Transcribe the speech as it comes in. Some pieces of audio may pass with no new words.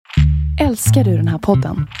Älskar du den här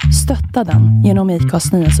podden? Stötta den genom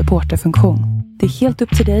IKAs nya supporterfunktion. Det är helt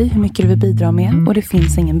upp till dig hur mycket du vill bidra med och det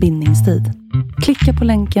finns ingen bindningstid. Klicka på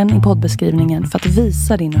länken i poddbeskrivningen för att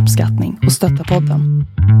visa din uppskattning och stötta podden.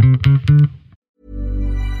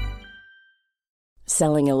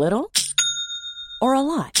 Selling a little or a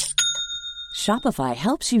lot? Shopify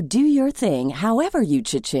helps you do your thing however you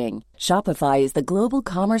cha-ching. Shopify is the global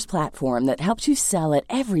commerce platform that helps you sell at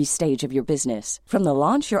every stage of your business. From the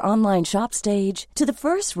launch your online shop stage to the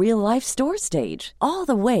first real-life store stage, all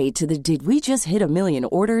the way to the did we just hit a million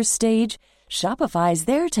orders stage. Shopify is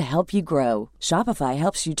there to help you grow. Shopify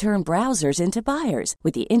helps you turn browsers into buyers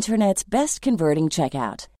with the internet's best converting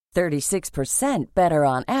checkout. 36% better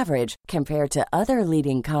on average compared to other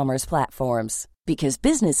leading commerce platforms. Because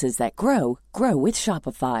businesses that grow, grow with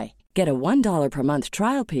Shopify. Get a $1 per month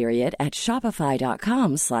trial period at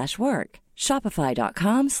shopify.com/work.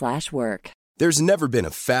 Shopify.com/work. There's never been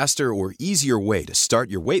a faster or easier way to start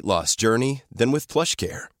your weight loss journey than with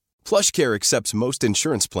PlushCare. PlushCare accepts most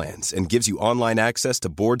insurance plans and gives you online access to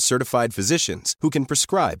board-certified physicians who can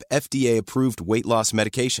prescribe FDA-approved weight loss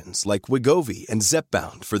medications like Wegovy and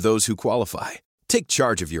Zepbound for those who qualify. Take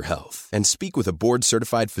charge of your health and speak with a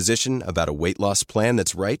board-certified physician about a weight loss plan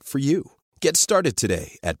that's right for you. Get started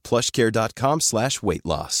today at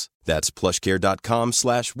plushcare.com/weightloss. That's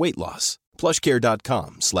plushcare.com/weightloss.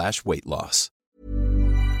 plushcare.com/weightloss.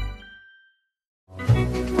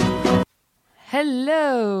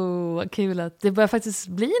 Hello! Kul att det börjar faktiskt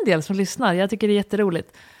bli en del som lyssnar. Jag tycker det är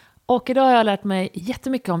jätteroligt. Och idag har jag lärt mig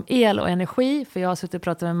jättemycket om el och energi, för jag har suttit och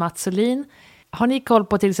pratat med Mats Solin. Har ni koll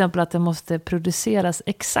på till exempel att det måste produceras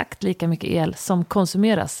exakt lika mycket el som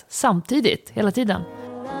konsumeras samtidigt, hela tiden?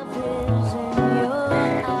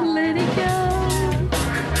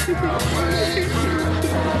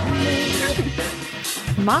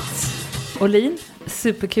 Mats Olin,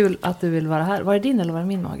 superkul att du vill vara här. Var det din eller var det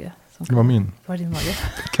min mage? Det var min. Var det din mage?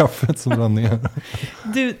 Kaffet som rann ner.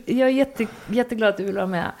 Du, jag är jätteglad att du vill vara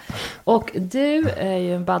med. Och du är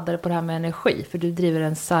ju en baddare på det här med energi. För du driver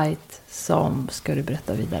en sajt som ska du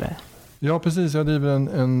berätta vidare. Ja, precis. Jag driver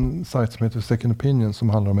en sajt som heter Second Opinion som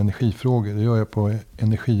handlar om energifrågor. Det gör jag på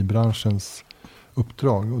energibranschens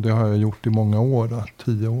uppdrag. Och det har jag gjort i många år.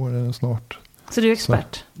 10 år eller snart. Så du är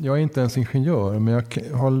expert? Så jag är inte ens ingenjör. Men jag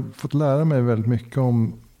har fått lära mig väldigt mycket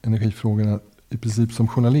om energifrågorna i princip som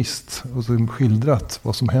journalist. Och som skildrat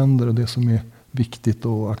vad som händer och det som är viktigt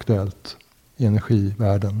och aktuellt i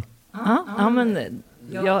energivärlden. Ja, men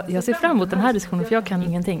jag ser fram emot den här diskussionen för jag kan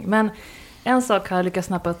ingenting. Men en sak har jag lyckats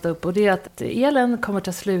snappa upp och det är att elen kommer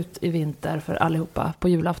ta slut i vinter för allihopa på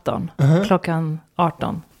julafton. Klockan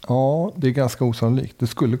 18. Ja, det är ganska osannolikt. Det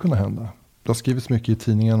skulle kunna hända. Det har skrivits mycket i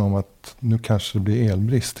tidningen om att nu kanske det blir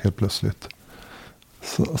elbrist helt plötsligt.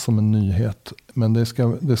 Som en nyhet. Men det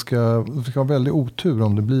ska vara väldigt otur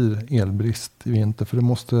om det blir elbrist i vinter. För det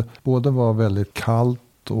måste både vara väldigt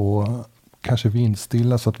kallt och kanske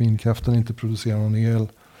vindstilla så att vindkraften inte producerar någon el.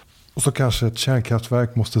 Och så kanske ett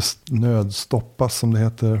kärnkraftverk måste nödstoppas som det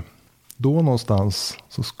heter. Då någonstans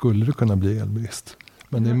så skulle det kunna bli elbrist.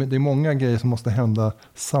 Men det är många grejer som måste hända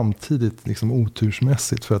samtidigt liksom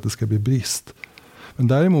otursmässigt för att det ska bli brist. Men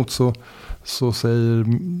däremot så säger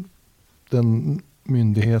den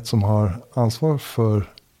myndighet som har ansvar för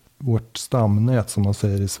vårt stamnät som man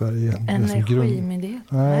säger i Sverige. Energimyndighet?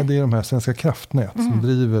 Nej, det är de här Svenska kraftnät som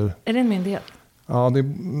driver. Är det en myndighet? Ja, det är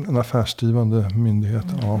en affärsdrivande myndighet.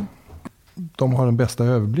 Ja. De har den bästa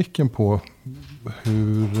överblicken på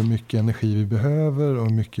hur mycket energi vi behöver och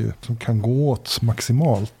hur mycket som kan gå åt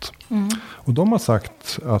maximalt. Och de har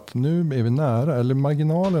sagt att nu är vi nära, eller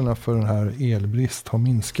marginalerna för den här elbrist har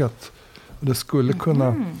minskat. Och det skulle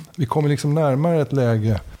kunna, vi kommer liksom närmare ett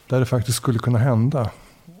läge där det faktiskt skulle kunna hända.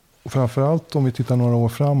 Och framförallt om vi tittar några år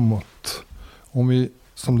framåt. Om vi,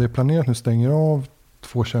 som det är planerat nu, stänger av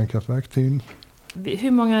 2 kärnkraftverk till.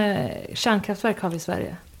 Hur många kärnkraftverk har vi i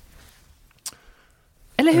Sverige?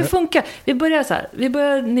 Eller hur funkar? Vi börjar så här. Vi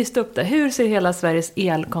börjar nysta upp det. Hur ser hela Sveriges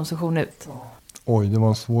elkonsumtion ut? Oj, det var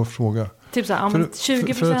en svår fråga. Typ så här,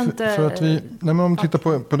 20%... För att vi, när man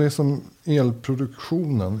tittar på det som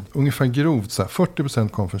elproduktionen, ungefär grovt så här, 40%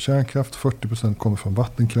 kommer från kärnkraft, 40% kommer från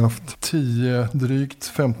vattenkraft, 10 drygt,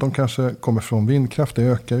 15 kanske kommer från vindkraft, det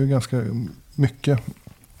ökar ju ganska mycket.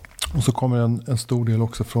 Och så kommer en stor del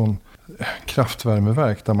också från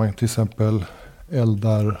kraftvärmeverk där man till exempel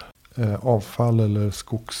eldar avfall eller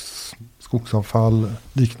skogsavfall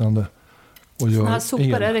liknande. Och gör sådana här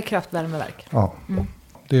sopor, är det kraftvärmeverk? Ja,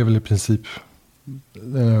 det är väl i princip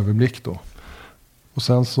en överblick då. Och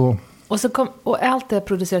sen så... Och allt det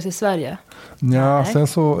produceras i Sverige? Ja,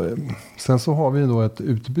 sen så har vi då ett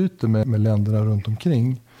utbyte med länderna runt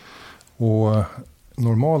omkring. Och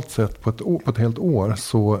normalt sett på ett helt år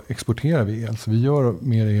så exporterar vi el. Så vi gör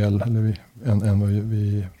mer el än vad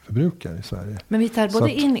vi förbrukar i Sverige. Men vi tar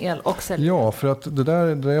både in el och säljer. Ja, för att det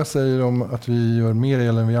där jag säger om att vi gör mer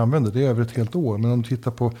el än vi använder, det är över ett helt år. Men om du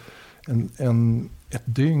tittar på ett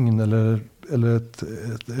dygn eller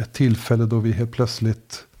ett tillfälle då vi helt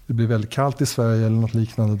plötsligt, det blir väldigt kallt i Sverige eller något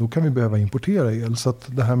liknande, då kan vi behöva importera el. Så att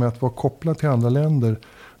det här med att vara kopplad till andra länder,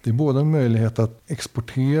 det är både en möjlighet att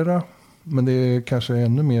exportera, men det är kanske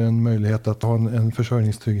ännu mer en möjlighet att ha en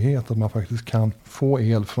försörjningstrygghet, att man faktiskt kan få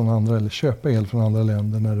el från andra eller köpa el från andra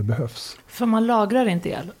länder när det behövs. För man lagrar inte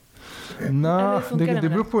el? Nej, det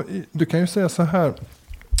beror på, du kan ju säga så här.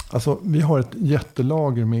 Alltså, vi har ett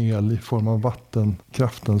jättelager med el i form av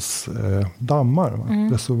vattenkraftens dammar,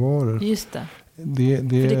 reservoarer. Just det.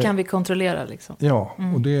 För det kan vi kontrollera liksom. Ja,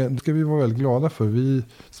 och det ska vi vara väldigt glada för.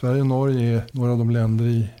 Sverige och Norge är några av de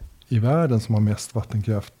länder i världen som har mest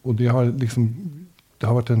vattenkraft. Och det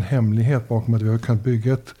har varit en hemlighet bakom att vi har kunnat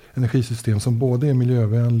bygga ett energisystem som både är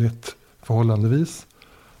miljövänligt förhållandevis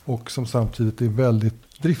och som samtidigt är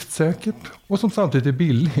väldigt driftsäkert och som samtidigt är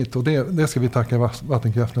billigt. Och det ska vi tacka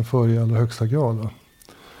vattenkraften för i allra högsta grad. Va?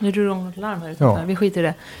 Nu rullar något larm här utanför. Vi skiter i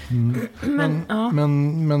det.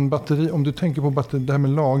 Men batteri, om du tänker på det här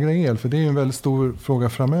med lagra el, för det är en väldigt stor fråga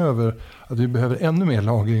framöver, att vi behöver ännu mer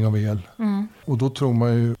lagring av el. Och då tror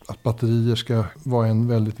man ju att batterier ska vara en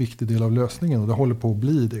väldigt viktig del av lösningen, och det håller på att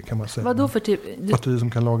bli det, kan man säga. Vad då för typ? Batterier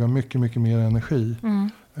som kan lagra mycket, mycket mer energi.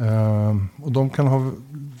 Och de kan ha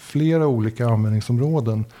flera olika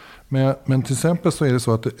användningsområden. Men till exempel så är det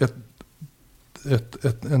så att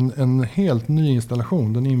en helt ny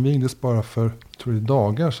installation, den invigdes bara för, tror jag,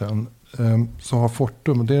 dagar sedan, så har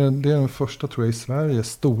Fortum, det är den första, tror jag, i Sverige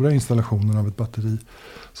stora installationen av ett batteri,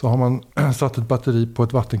 så har man satt ett batteri på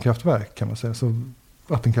ett vattenkraftverk, kan man säga. Så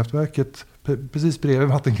vattenkraftverket, precis bredvid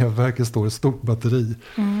vattenkraftverket står ett stort batteri,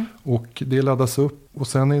 och det laddas upp, och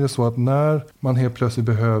sen är det så att när man helt plötsligt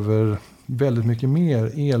behöver väldigt mycket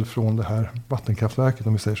mer el från det här vattenkraftverket,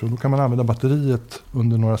 om vi säger så, då kan man använda batteriet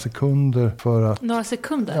under några sekunder för att... Några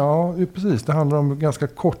sekunder? Ja, precis. Det handlar om ganska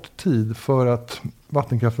kort tid för att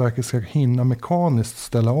vattenkraftverket ska hinna mekaniskt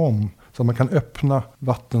ställa om, så att man kan öppna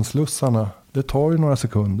vattenslussarna. Det tar ju några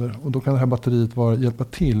sekunder, och då kan det här batteriet hjälpa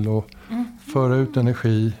till och föra ut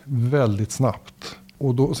energi väldigt snabbt.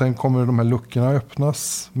 Och sen kommer de här luckorna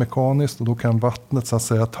öppnas mekaniskt, och då kan vattnet, så att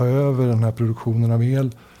säga, ta över den här produktionen av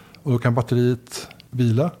el. Och då kan batteriet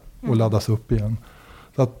vila och laddas upp igen.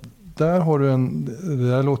 Så att där har du det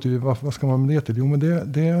där låter ju, vad ska man med det till? Jo, men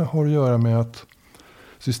det har att göra med att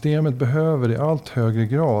systemet behöver i allt högre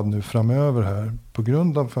grad nu framöver här, på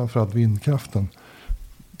grund av framförallt vindkraften,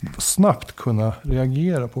 snabbt kunna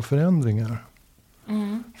reagera på förändringar.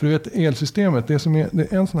 För du vet, elsystemet, det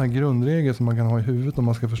är en sån här grundregel som man kan ha i huvudet om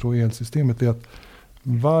man ska förstå elsystemet, det är att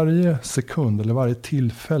varje sekund eller varje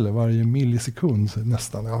tillfälle, varje millisekund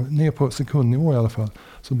nästan, ner på sekundnivå i alla fall,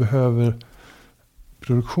 så behöver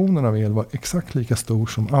produktionen av el vara exakt lika stor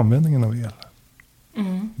som användningen av el.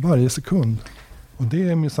 Varje sekund. Och det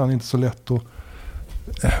är minsann inte så lätt att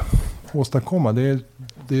åstadkomma. Det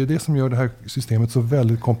är det som gör det här systemet så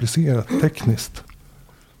väldigt komplicerat tekniskt.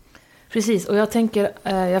 Precis, och jag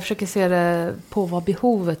försöker se det på vad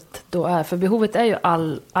behovet då är. För behovet är ju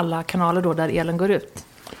alla kanaler då där elen går ut.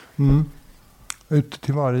 Ut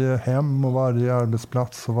till varje hem och varje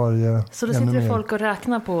arbetsplats och varje... Så då sitter det folk och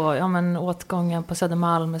räknar på åtgången på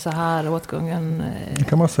Södermalm är så här, åtgången... Det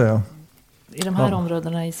kan man säga. I de här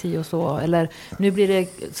områdena i si och så. Eller nu blir det,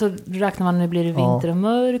 så räknar man, nu blir det vinter och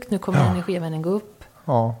mörkt, nu kommer energianvändningen gå upp.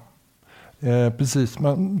 Ja. Precis,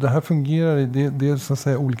 men det här fungerar det är så att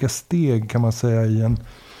säga olika steg, kan man säga, i en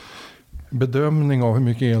bedömning av hur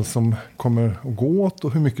mycket el som kommer att gå åt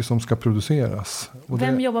och hur mycket som ska produceras. Och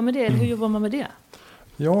vem jobbar med det, eller hur jobbar man med det?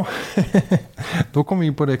 Ja, då kommer vi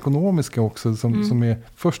in på det ekonomiska också, som är,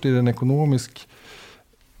 först är det en ekonomisk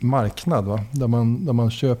marknad, va? Där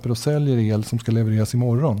man köper och säljer el som ska levereras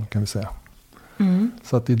imorgon, kan vi säga.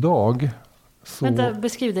 Så att idag... Vänta,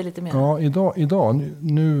 beskriv det lite mer. Ja, idag,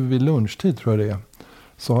 nu vid lunchtid tror jag det är,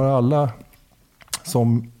 så har alla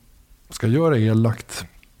som ska göra el lagt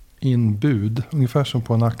in bud, ungefär som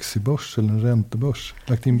på en aktiebörs eller en räntebörs,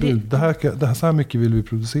 lagt in bud. Det här, så här mycket vill vi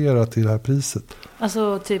producera till det här priset.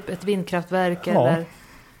 Alltså typ ett vindkraftverk eller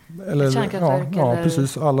ett kärnkraftverk? Ja,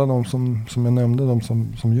 precis. Alla de som jag nämnde, de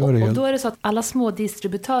som gör el. Och då är det så att alla små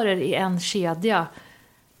distributörer i en kedja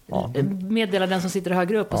meddelar den som sitter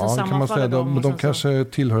högre upp och så sammanfaller de kanske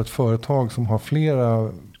tillhör ett företag som har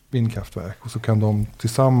flera vindkraftverk, och så kan de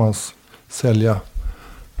tillsammans sälja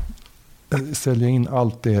sälja in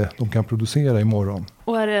allt det de kan producera imorgon.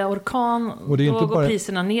 Och är det orkan, och det är då inte går bara...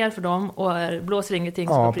 priserna ner för dem. Och blåser ingenting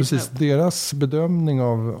så Ja, går priserna precis. upp. Deras bedömning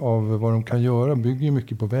av vad de kan göra bygger ju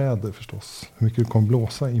mycket på väder förstås. Hur mycket det kommer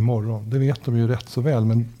blåsa imorgon. Det vet de ju rätt så väl,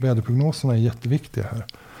 men väderprognoserna är jätteviktiga här.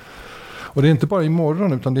 Och det är inte bara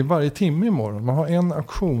imorgon, utan det är varje timme imorgon. Man har en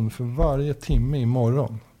auktion för varje timme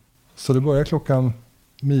imorgon. Så det börjar klockan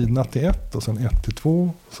midnatt till 1 och sen 1 till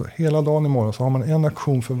 2. Så hela dagen imorgon så har man en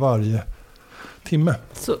auktion för varje timme.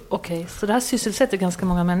 Så, okej. Så det här sysselsätter ganska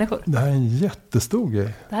många människor. Det här är en jättestor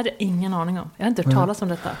grej. Det hade jag ingen aning om. Jag har inte hört talas om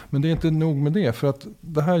detta. Men det är inte nog med det, för att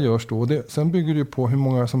det här görs då. Sen bygger det ju på hur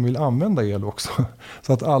många som vill använda el också.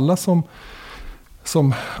 Så att alla som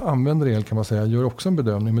använder el kan man säga gör också en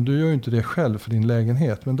bedömning. Men du gör ju inte det själv för din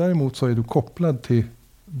lägenhet. Men däremot så är du kopplad till,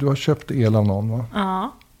 du har köpt el av någon, va?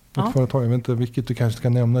 Ja. Ett företag, jag vet inte vilket, du kanske ska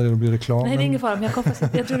nämna det, då blir reklam. Nej, det är ingen fara, men jag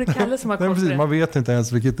tror det är Kalle som har koll på det. Man vet inte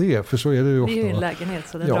ens vilket det är, för så är det ju ofta. Det är ju en lägenhet,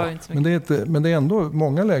 så det drar ju inte så mycket. Men det är ändå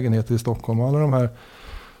många lägenheter i Stockholm. Alla de här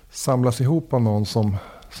samlas ihop av någon som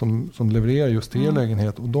levererar just till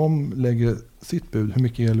lägenhet. Och de lägger sitt bud, hur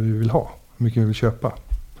mycket el vi vill ha, hur mycket vi vill köpa.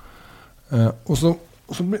 Och så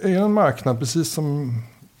är det en marknad, precis som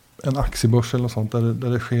en aktiebörs eller sånt, där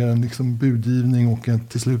det sker en liksom budgivning och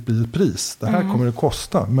till slut blir ett pris. Det här kommer det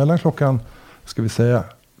kosta. Mellan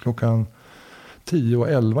klockan 10 och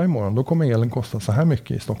 11 imorgon, då kommer elen kosta så här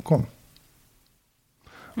mycket i Stockholm.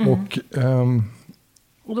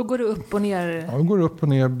 Och då går det upp och ner? Ja, det går upp och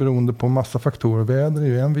ner beroende på massa faktorer. Väder är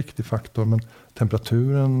ju en viktig faktor, men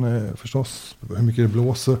temperaturen förstås, hur mycket det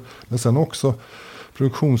blåser. Men sen också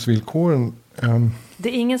produktionsvillkoren. Det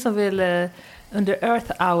är ingen som vill under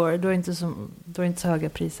Earth Hour, då är det inte så höga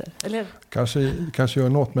priser, eller? Kanske gör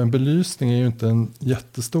något, men belysning är ju inte en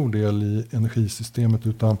jättestor del i energisystemet,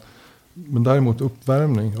 men däremot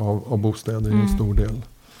uppvärmning av bostäder är en stor del.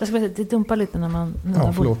 Jag ska säga, det dumpar lite när man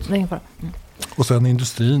förlåt. längre fram. Och sen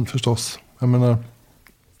industrin förstås. Jag menar,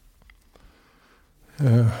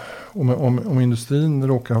 om industrin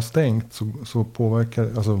råkar ha stängt så påverkar,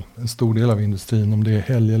 alltså en stor del av industrin, om det är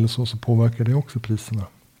helg eller så påverkar det också priserna.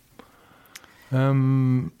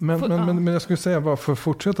 Men jag skulle säga, bara för att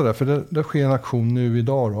fortsätta där, för det sker en aktion nu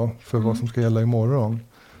idag då, för vad som ska gälla imorgon.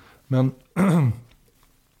 Men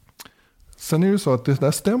sen är det så att det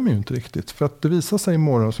där stämmer ju inte riktigt. För att det visar sig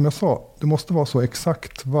imorgon, som jag sa, det måste vara så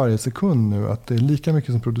exakt varje sekund nu att det är lika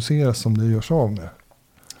mycket som produceras som det görs av med.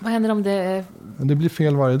 Vad händer om det... Det blir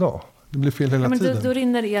fel varje dag. Det blir fel hela tiden. Då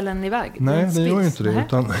rinner elen iväg. Nej, det gör ju inte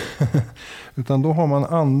det. Utan då har man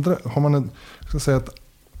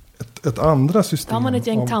ett andra system. Då har man ett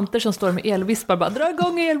gäng tanter som står med elvispar. Bara, dra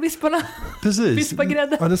igång elvisparna. Precis. Vispa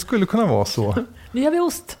grädde. Ja, det skulle kunna vara så. Nu gör vi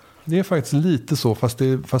ost. Det är faktiskt lite så,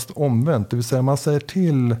 fast omvänt. Det vill säga man säger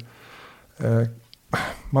till...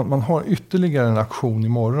 Man har ytterligare en aktion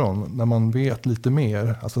imorgon när man vet lite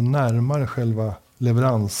mer. Alltså närmare själva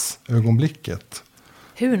leveransögonblicket.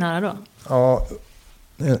 Hur nära då? Ja,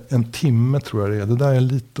 en timme tror jag det är. Det där är jag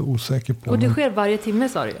lite osäker på. Och det sker varje timme,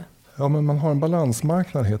 sa du ju. Ja, men man har en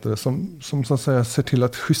balansmarknad heter det. Som så att säga ser till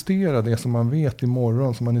att justera det som man vet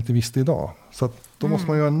imorgon som man inte visste idag. Så att då måste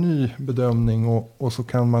man göra en ny bedömning och så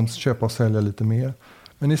kan man köpa och sälja lite mer.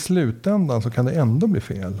 Men i slutändan så kan det ändå bli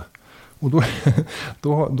fel. Och då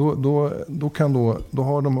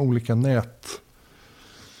har de olika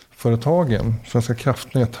nätföretagen, Svenska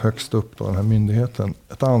kraftnät högst upp då, den här myndigheten,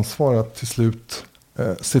 ett ansvar att till slut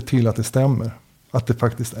se till att det stämmer. Att det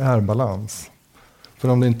faktiskt är balans. För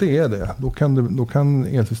om det inte är det, då kan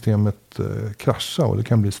elsystemet krascha och det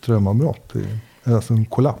kan bli strömavbrott. Alltså en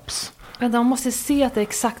kollaps. Men man måste se att det är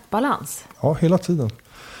exakt balans. Ja, hela tiden.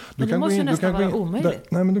 Men det måste ju nästan vara omöjligt.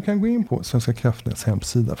 Nej, men du kan gå in på Svenska kraftnäts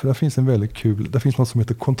hemsida. För där finns en väldigt kul, där finns något som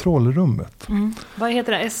heter kontrollrummet. Vad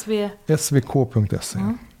heter det? svk.se.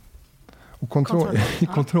 Och i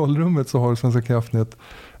kontrollrummet så har Svenska kraftnät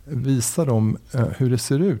visar dem hur det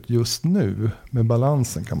ser ut just nu med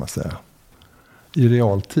balansen kan man säga. I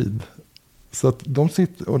realtid. Så att de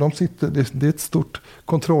sitter, det är ett stort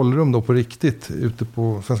kontrollrum då på riktigt ute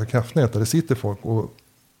på Svenska kraftnät där det sitter folk och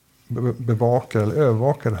bevakar eller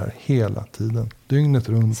övervakar det här hela tiden. Dygnet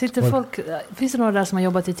runt. Finns det några där som har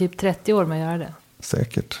jobbat i typ 30 år med att göra det?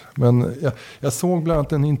 Säkert. Men jag såg bland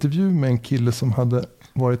annat en intervju med en kille som hade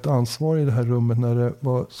varit ansvarig i det här rummet när det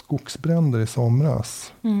var skogsbränder i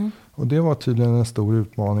somras. Och det var tydligen en stor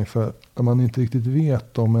utmaning för att man inte riktigt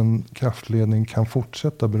vet om en kraftledning kan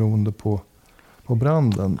fortsätta beroende på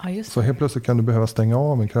branden. Ja, så helt plötsligt kan du behöva stänga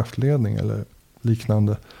av en kraftledning eller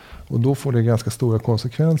liknande. Och då får det ganska stora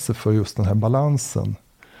konsekvenser för just den här balansen.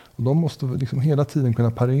 Och de måste liksom hela tiden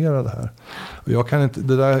kunna parera det här. Och jag kan inte,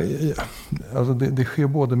 alltså det sker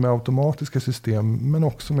både med automatiska system men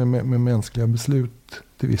också med mänskliga beslut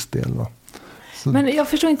till viss del. Va? Men jag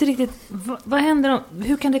förstår inte riktigt, vad händer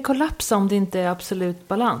hur kan det kollapsa om det inte är absolut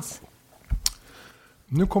balans?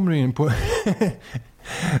 Nu kommer du in på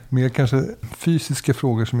mer kanske fysiska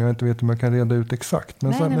frågor som jag inte vet om jag kan reda ut exakt.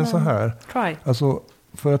 Men så här, alltså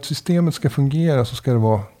för att systemet ska fungera så ska det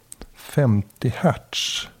vara 50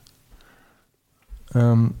 hertz.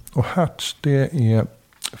 Och hertz det är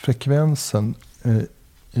frekvensen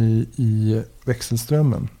i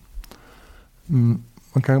växelströmmen.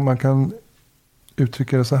 Man kan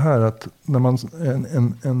uttrycka det så här att när man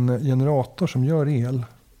en generator som gör el,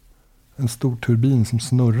 en stor turbin som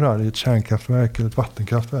snurrar i ett kärnkraftverk eller ett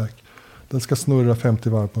vattenkraftverk, den ska snurra 50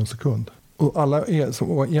 varv på en sekund.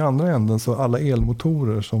 Och i andra änden så alla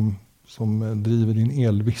elmotorer som driver din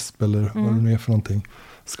elvisp eller vad det nu är för någonting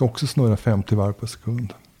ska också snurra 50 varv per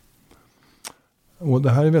sekund. Och det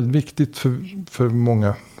här är väldigt viktigt för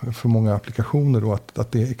många applikationer då,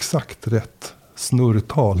 att det är exakt rätt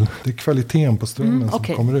snurrtal. Det är kvaliteten på strömmen som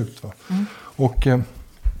kommer ut. Va? Och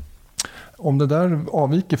om det där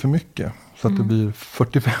avviker för mycket så att det blir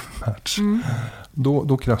 45 hertz,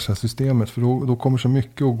 då kraschar systemet. För då kommer så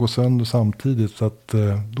mycket att gå sönder samtidigt så att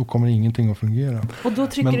då kommer ingenting att fungera. Och då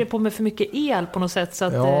trycker det på med för mycket el på något sätt? Så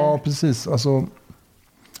att, ja, precis. Alltså,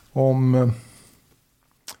 om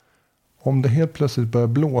det helt plötsligt börjar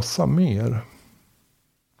blåsa mer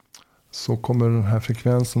så kommer den här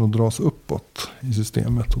frekvensen att dras uppåt i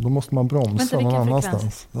systemet. Och då måste man bromsa någon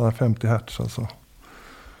annanstans. Det är 50 hertz alltså.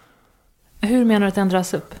 Hur menar du att den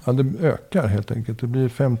dras upp? Ja, det ökar helt enkelt. Det blir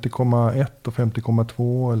 50,1 och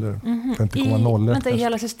 50,2 eller 50,01. Vänta, i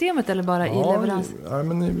hela systemet eller bara i leverans? Ja,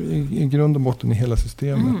 men i grund och botten i hela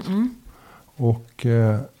systemet. Och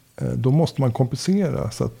då måste man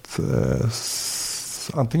kompensera så att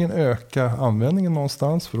antingen öka användningen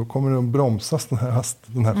någonstans, för då kommer det att bromsas den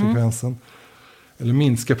här frekvensen. Eller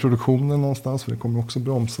minska produktionen någonstans, för det kommer också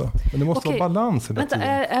bromsa. Men det måste vara balans hela tiden.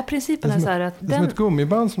 Är principen så här att det är som ett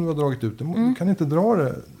gummiband som du har dragit ut. Du kan inte dra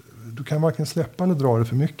det. Du kan varken släppa eller dra det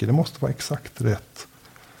för mycket. Det måste vara exakt rätt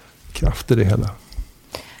kraft i det hela.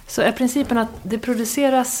 Så är principen att det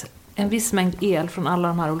produceras en viss mängd el från alla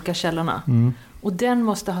de här olika källorna. Och den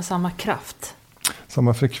måste ha samma kraft.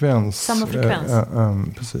 Samma frekvens.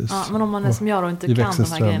 Precis. Ja, men om man är som jag då inte kan de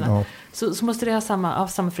här grejerna. Så måste det ha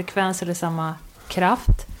samma frekvens eller samma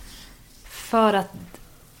kraft. För att,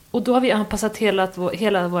 och då har vi anpassat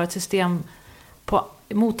hela vårt system på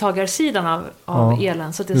mottagarsidan av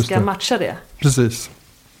elen. Så att det ska matcha det. Precis.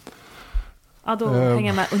 Ja, då hänger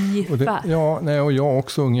jag med ungefär. Och jag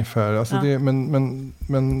också ungefär. Alltså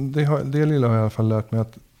men det lilla har jag i alla fall lärt mig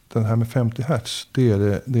att den här med 50 hertz,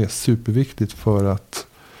 det är superviktigt för att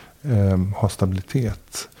ha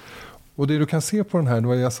stabilitet. Och det du kan se på den här,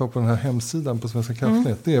 vad jag sa på den här hemsidan på Svenska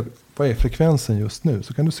kraftnät, det är vad är frekvensen just nu.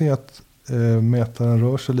 Så kan du se att mätaren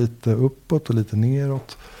rör sig lite uppåt och lite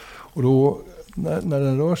neråt. Och då när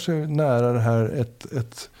den rör sig nära det här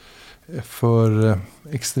ett för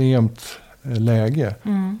extremt läge,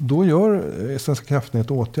 då gör Svenska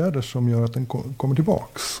kraftnät åtgärder som gör att den kommer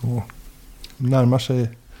tillbaks och närmar sig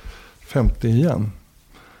 50 igen.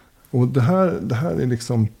 Och det här är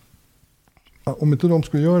liksom, om inte de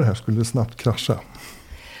skulle göra det här skulle det snabbt krascha.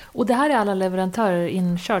 Och det här är alla leverantörer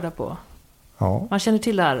inkörda på? Ja. Man känner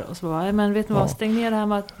till det här och så bara, men vet ni vad, stäng ner det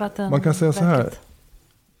här vatten. Man kan säga så här,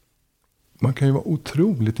 man kan ju vara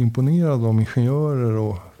otroligt imponerad av ingenjörer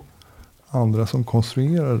och andra som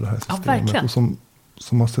konstruerar det här systemet. Och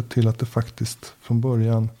som har sett till att det faktiskt från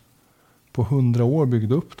början på 100 år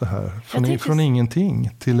byggde upp det här. Från ingenting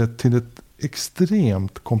till ett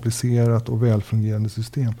extremt komplicerat och välfungerande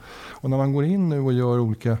system. Och när man går in nu och gör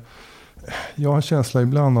olika... Jag har en känsla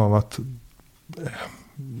ibland av att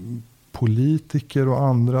politiker och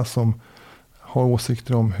andra som har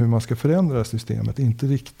åsikter om hur man ska förändra systemet inte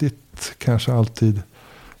riktigt kanske alltid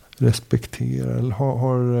respekterar eller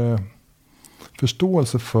har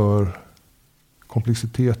förståelse för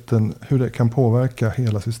komplexiteten, hur det kan påverka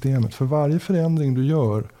hela systemet. För varje förändring du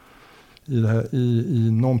gör i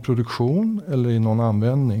någon produktion eller i någon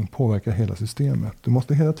användning påverkar hela systemet. Du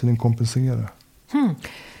måste hela tiden kompensera.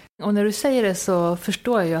 Och när du säger det så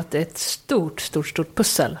förstår jag ju att det är ett stort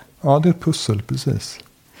pussel. Ja, det är ett pussel, precis.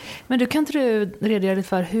 Men kan inte du redogöra lite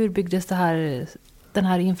för hur byggdes den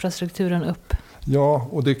här infrastrukturen upp? Ja,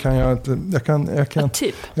 och det kan jag inte.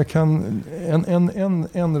 Jag kan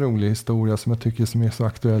en rolig historia som jag tycker som är så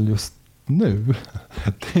aktuell just nu.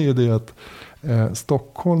 Det är det att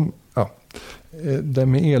Stockholm, det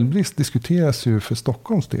med elbrist diskuteras ju för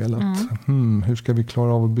Stockholms del. Att, hur ska vi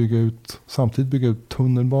klara av att samtidigt bygga ut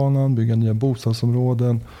tunnelbanan, bygga nya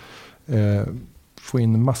bostadsområden, få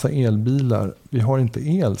in en massa elbilar. Vi har inte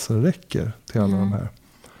el så det räcker till alla de här.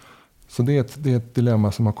 Så det är ett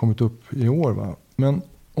dilemma som har kommit upp i år. Va? Men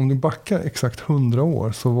om du backar exakt 100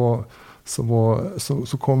 år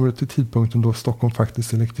så kommer det till tidpunkten då Stockholm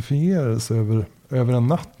faktiskt elektrifierades över en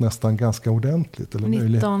natt nästan ganska ordentligt. Eller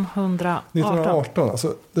 1918.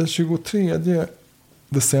 Alltså den 23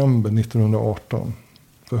 december 1918.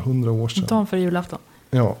 För 100 år sedan. Dagen för julafton.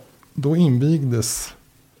 Ja, då invigdes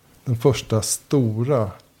den första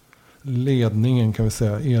stora ledningen, kan vi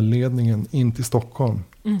säga, elledningen in till Stockholm.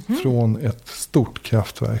 Från ett stort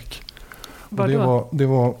kraftverk.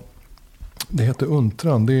 Det heter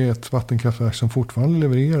Untran. Det är ett vattenkraftverk som fortfarande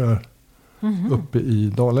levererar uppe i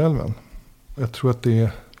Dalälven. Jag tror att det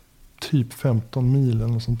är typ 15 mil eller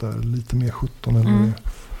något sånt där. Lite mer 17 eller det.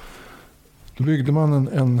 Då byggde man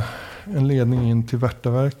en ledning in till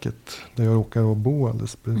Värtaverket. Där jag råkar bo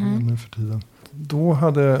alldeles bredvid nu för tiden. Då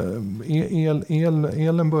hade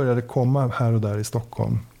elen började komma här och där i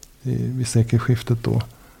Stockholm. Vid sekelskiftet då.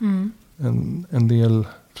 En del,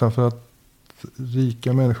 framförallt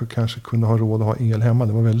rika människor kanske kunde ha råd att ha el hemma.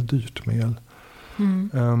 Det var väldigt dyrt med el.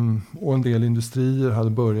 Och en del industrier hade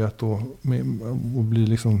börjat då att bli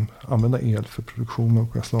liksom, använda el för produktion av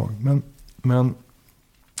olika slag. Men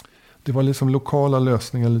det var liksom lokala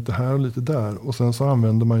lösningar lite här och lite där. Och sen så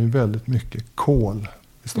använde man ju väldigt mycket kol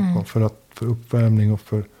i Stockholm för uppvärmning och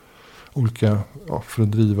för olika, för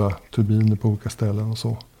att driva turbiner på olika ställen och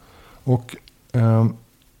så. Och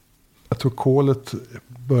jag tror kolet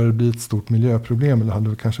började bli ett stort miljöproblem, eller hade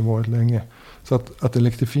det kanske varit länge. Så att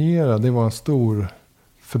elektrifiera, det var en stor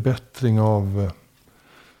förbättring av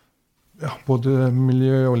både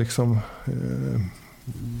miljö och liksom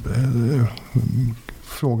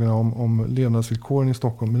frågorna om levnadsvillkoren i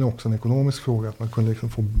Stockholm, men också en ekonomisk fråga, att man kunde liksom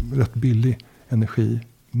få rätt billig energi,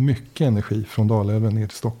 mycket energi från Dalälven ner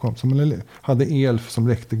till Stockholm. Så man hade el som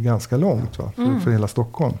räckte ganska långt för hela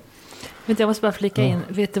Stockholm. Jag måste bara flika in.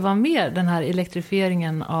 Vet du vad mer den här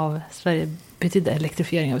elektrifieringen av Sverige betyder?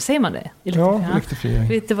 Elektrifiering, säger man det? Elektrifiering.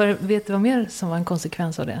 Vet du vad mer som var en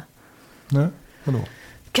konsekvens av det? Nej, vadå?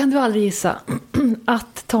 Kan du aldrig gissa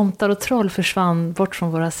att tomtar och troll försvann bort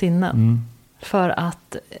från våra sinnen? För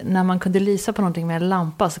att när man kunde lysa på någonting med en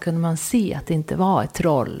lampa så kunde man se att det inte var ett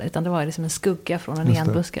troll, utan det var liksom en skugga från en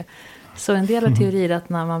enbuske. Så en del av teorin är att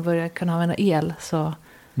när man börjar kunna använda el så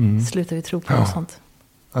slutar vi tro på något sånt.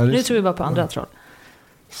 Nu tror vi bara på andra troll.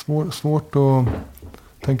 Svårt att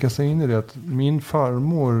tänka sig in i det. Att min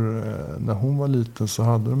farmor, när hon var liten så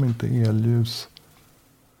hade de inte elljus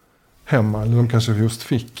hemma. Eller de kanske just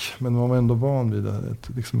fick. Men de var ändå van vid att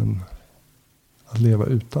leva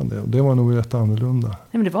utan det. Och det var nog rätt annorlunda. Nej,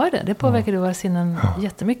 men det var ju det. Det påverkade våra sinnen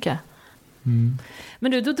jättemycket.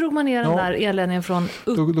 Men då drog man ner den där elledningen från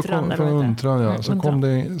Untran. Från Untran, ja.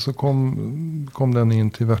 Så kom den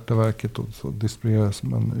in till Värtaverket och så distribuerades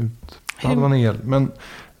man ut. Hade man el. Men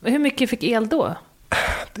hur mycket fick el då?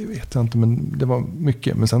 Det vet jag inte, men det var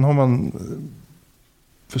mycket. Men sen har man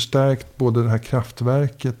förstärkt både det här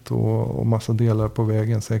kraftverket och massa delar på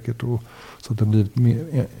vägen säkert. Så att det har blivit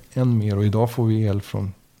än mer. Och idag får vi el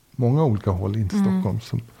från många olika håll in till Stockholm.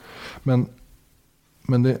 Men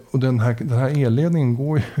den här elledningen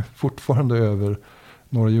går ju fortfarande över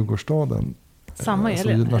Norra Djurgårdsstaden. Samma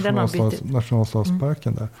elledning?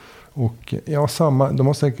 Nationalstadsparken där. Och samma. De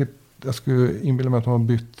har säkert, jag skulle inbilla mig att de har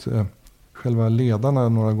bytt själva ledarna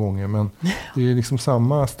några gånger. Men det är liksom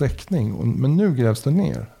samma sträckning. Men nu grävs det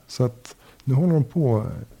ner. Så att nu håller de på,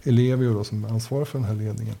 Ellevio då, som ansvarar för den här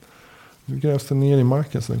ledningen. Nu grävs det ner i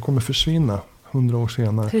marken så den kommer försvinna 100 år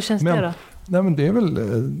senare. Hur känns det då? Nej, men det är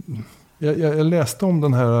väl... Jag läste om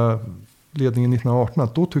den här ledningen 1918.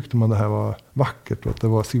 Att då tyckte man det här var vackert. Och att det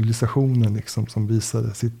var civilisationen liksom som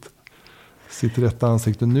visade sitt rätta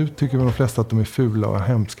ansikte. Nu tycker de flesta att de är fula och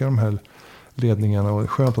hemska, de här ledningarna. Och det är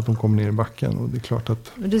skönt att de kommer ner i backen. Och det är klart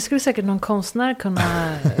att... Men det skulle säkert någon konstnär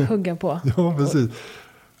kunna hugga på. Ja, precis.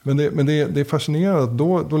 Men det är fascinerande att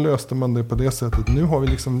då löste man det på det sättet. Nu har vi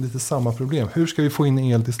liksom lite samma problem. Hur ska vi få in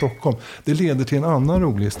el till Stockholm? Det leder till en annan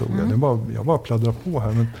rolig historia. Jag bara pladdrar på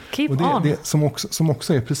här. Men, och det som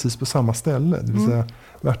också är precis på samma ställe. Det vill säga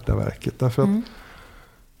Värtaverket. Därför att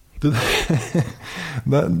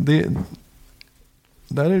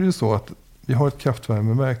där är det så att vi har ett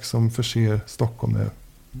kraftvärmeverk som förser Stockholm med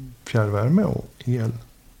fjärrvärme och el.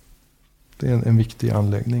 Det är en viktig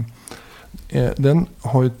anläggning. Den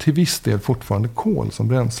har ju till viss del fortfarande kol som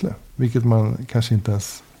bränsle. Vilket man kanske inte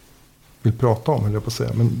ens vill prata om, eller jag på att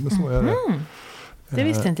säga. Men så är det. Det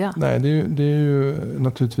visste inte jag. Nej, det är ju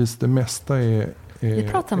naturligtvis det mesta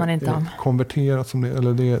Det pratar man inte om. Konverterat som det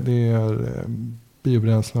är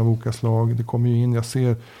biobränslen av olika slag. Det kommer ju in, jag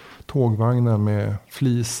ser tågvagnar med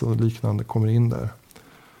flis och liknande kommer in där.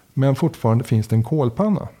 Men fortfarande finns det en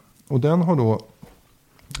kolpanna. Och den har då,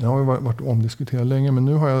 jag har ju varit omdiskuterad länge, men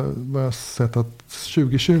nu har jag sett att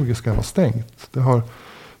 2020 ska vara stängt. Det har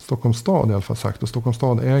Stockholms stad i alla fall sagt. Och Stockholms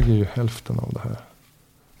stad äger ju hälften av det här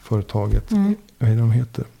företaget. Vad är det de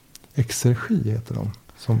heter? Exergi heter de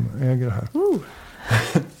som äger det här.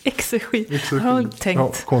 Exergi. Har jag tänkt.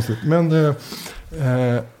 Ja, konstigt. Men det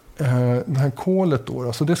här kolet då,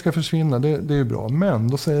 alltså det ska försvinna, det är ju bra. Men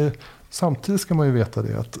då samtidigt ska man ju veta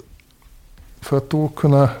det att för att då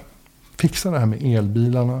kunna fixa det här med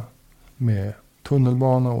elbilarna, med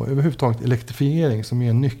tunnelbana och överhuvudtaget elektrifiering som är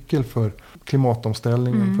en nyckel för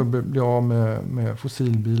klimatomställningen, för att bli av med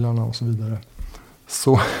fossilbilarna och så vidare.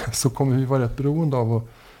 Så kommer vi vara rätt beroende av att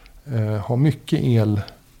ha mycket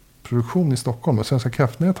elproduktion i Stockholm. Och Svenska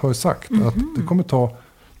kraftnät har ju sagt att det kommer ta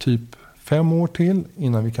typ 5 år till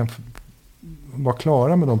innan vi kan vara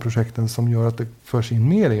klara med de projekten som gör att det förs in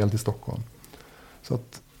mer el till Stockholm. Så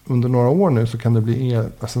att under några år nu så kan det bli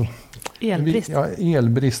elbrist.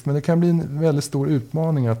 Elbrist, men det kan bli en väldigt stor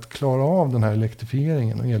utmaning att klara av den här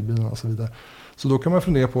elektrifieringen och elbilarna och så vidare. Så då kan man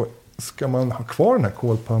fundera på, ska man ha kvar den här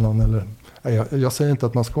kolpannan eller... Jag säger inte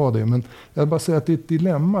att man ska det, men jag bara säger att det är ett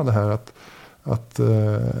dilemma det här att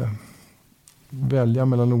välja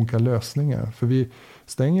mellan olika lösningar. För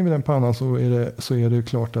stänger vi den pannan så är det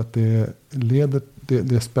klart att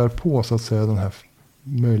det spär på så att säga den här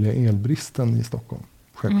möjliga elbristen i Stockholm.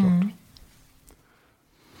 Självklart.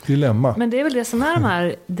 Dilemma. Men det är väl det som är de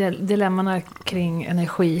här dilemmana kring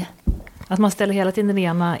energi. Att man ställer hela tiden det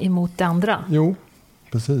ena emot det andra. Jo,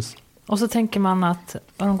 precis. Och så tänker man att,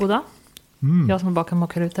 var de goda? Jag som bakar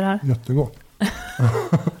mockarutor här. Jättegott.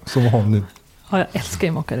 Som vanligt. Ja, jag älskar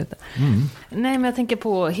ju mockarutor. Nej, men jag tänker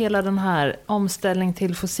på hela den här omställning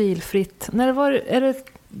till fossilfritt. Är det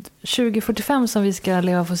 2045 som vi ska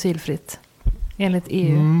leva fossilfritt? Enligt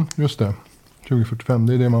EU. Just det. 2045,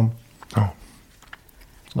 det är det man... Ja.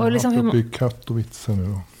 Som och liksom har haft uppe i Katowice nu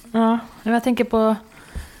då. Ja, men jag tänker på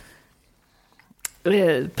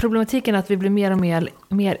problematiken att vi blir mer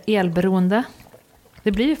och mer elberoende.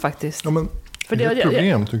 Det blir ju faktiskt. Ja, men för det är ett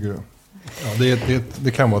problem tycker du? Ja,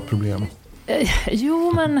 det kan vara ett problem.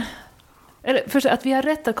 Jo, men... För att vi har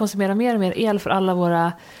rätt att konsumera mer och mer el för alla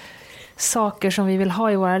våra saker som vi vill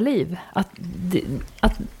ha i våra liv.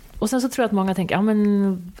 Och sen så tror jag att många tänker, ja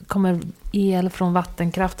men kommer el från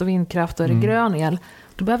vattenkraft och vindkraft och är det grön el,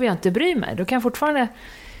 då behöver jag inte bry mig. Då kan jag fortfarande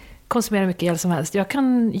konsumera mycket el som helst.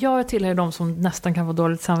 Jag tillhör de som nästan kan få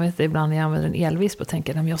dåligt samvete ibland när jag använder en elvisp och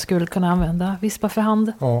tänker att jag skulle kunna använda vispa för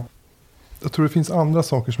hand. Ja. Jag tror det finns andra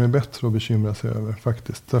saker som är bättre att bekymra sig över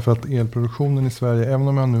faktiskt. Därför att elproduktionen i Sverige, även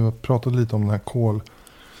om jag nu har pratat lite om den här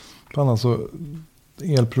kolpannan, så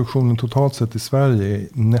elproduktionen totalt sett i Sverige är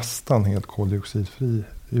nästan helt koldioxidfri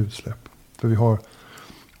i utsläpp. För vi har,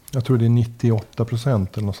 jag tror det är 98%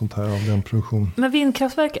 eller något sånt här av den produktion. Men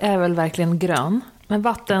vindkraftverk är väl verkligen grön? Men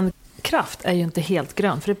vattenkraft är ju inte helt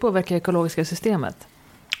grön, för det påverkar ekologiska systemet.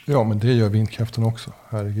 Ja, men det gör vindkraften också,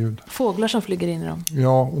 herregud. Fåglar som flyger in i dem.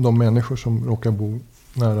 Ja, och de människor som råkar bo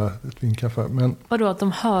nära ett vindkraftverk. Men vadå, att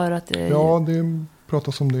de hör att det är... Ja, det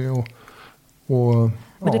pratas om det och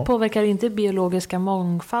men det påverkar inte biologiska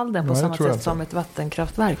mångfalden på samma sätt som ett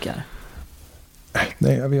vattenkraftverk är?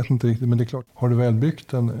 Nej, jag vet inte riktigt, men det är klart. Har du väl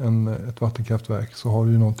byggt ett vattenkraftverk så har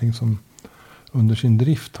du ju någonting som under sin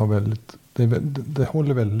drift har det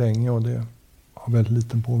håller väldigt länge och det har väldigt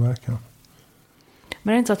liten påverkan.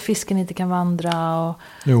 Men är det inte så att fisken inte kan vandra? Och...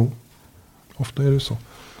 Jo, ofta är det så.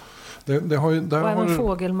 Och även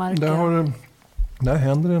fågelmarker. Där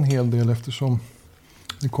händer en hel del eftersom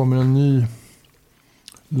det kommer en ny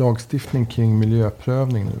lagstiftning kring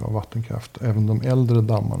miljöprövning nu av vattenkraft. Även de äldre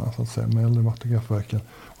dammarna så att säga, med äldre vattenkraftverken.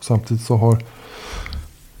 Och samtidigt så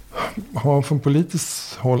har från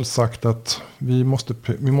politiskt håll sagt att vi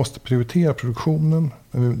måste prioritera produktionen.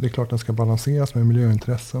 Det är klart att den ska balanseras med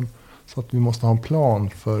miljöintressen. Så att vi måste ha en plan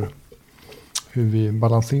för hur vi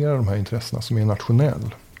balanserar de här intressena som är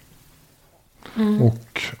nationell.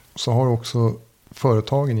 Och så har också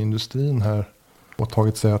företagen i industrin här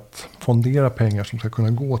åtagit sig att fondera pengar som ska kunna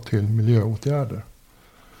gå till miljöåtgärder.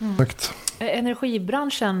 Är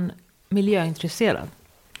energibranschen miljöintresserad?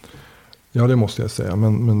 Ja, det måste jag säga.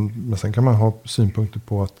 Men sen kan man ha synpunkter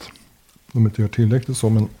på att de inte gör tillräckligt så.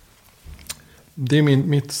 Men det är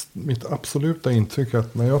mitt absoluta intryck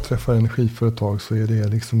att när jag träffar energiföretag så är det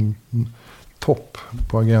liksom topp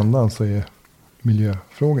på agendan så är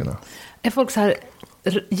miljöfrågorna. Är folk så här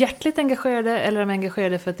hjärtligt engagerade eller är de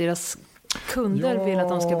engagerade för att deras kunder vill att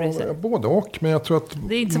de ska bry sig? Både och, men jag tror att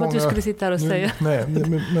det är inte som att du skulle sitta här och säga. Nej,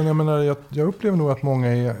 men jag menar, jag upplever nog att många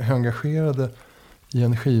är engagerade i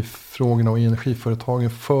energifrågorna och i energiföretagen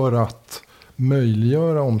för att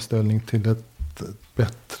möjliggöra omställning till ett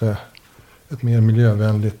mer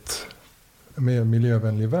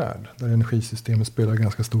miljövänlig värld där energisystemet spelar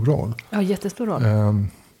ganska stor roll. Ja, jättestor roll.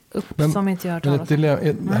 Som inte gör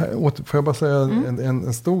får jag bara säga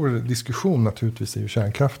en stor diskussion naturligtvis är ju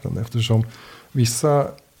kärnkraften, eftersom vissa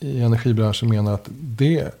i energibranschen menar att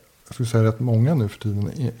jag skulle säga rätt många nu för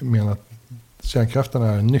tiden menar att kärnkraften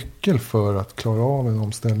är en nyckel för att klara av en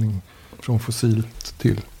omställning från fossilt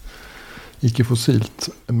till icke-fossilt,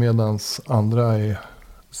 medan andra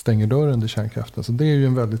stänger dörren till kärnkraften. Så det är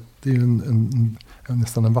ju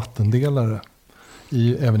nästan en vattendelare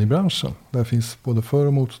även i branschen. Där finns både för-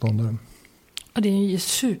 och motståndare. Ja, det är ju en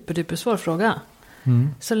superduper svår fråga.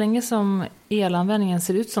 Så länge som elanvändningen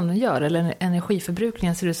ser ut som den gör, eller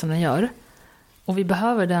energiförbrukningen ser ut som den gör, och vi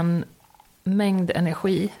behöver den mängd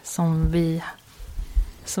energi som vi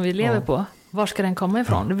lever på, var ska den komma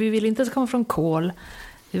ifrån? Vi vill inte att det kommer från kol.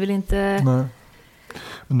 Vi vill inte... Nej.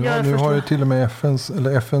 Men nu har ju till och med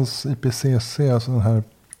FNs IPCC, alltså den här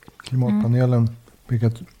klimatpanelen,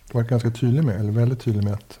 varit ganska tydlig med, eller väldigt tydlig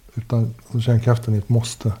med att kärnkraften är ett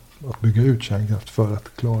måste att bygga ut kärnkraft för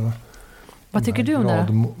att klara Vad tycker du om det?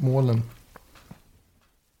 Målen.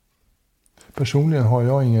 Personligen har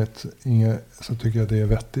jag inget så tycker jag det är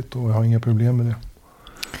vettigt och jag har inga problem med det.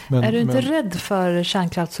 Är du inte rädd för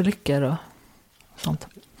kärnkraftsolyckor och sånt?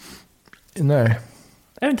 Nej.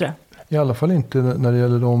 Är du inte det? I alla fall inte när det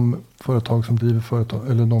gäller de företag som driver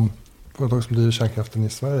kärnkraften i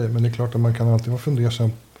Sverige. Men det är klart att man kan alltid vara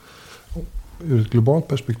fundersam ur ett globalt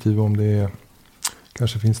perspektiv om det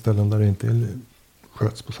kanske finns ställen där det inte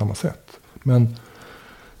sköts på samma sätt. Men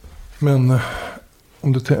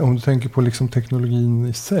om du tänker på liksom teknologin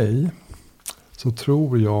i sig, så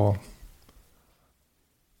tror jag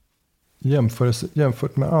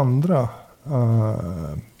jämfört med andra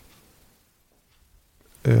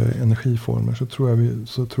energiformer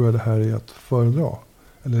så tror jag det här är att föredra.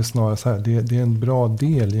 Eller snarare så här, det är en bra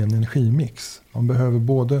del i en energimix. Man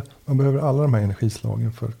behöver alla de här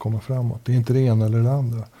energislagen för att komma framåt. Det är inte det ena eller det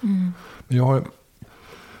andra. Men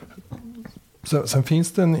sen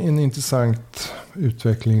finns det en intressant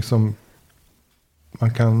utveckling som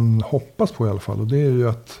man kan hoppas på i alla fall. Och det är ju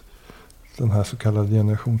att den här så kallade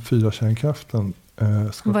generation 4-kärnkraften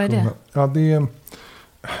ska Vad är det? Ja, det är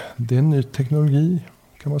en ny teknologi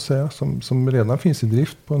kan man säga, som redan finns i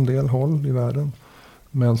drift på en del håll i världen.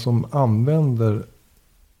 Men som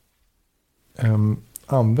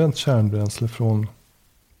använt kärnbränsle från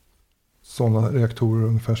sådana reaktorer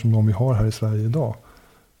ungefär som de vi har här i Sverige idag.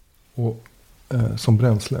 Och som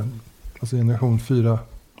bränsle. Alltså generation 4.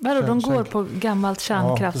 De går på gammalt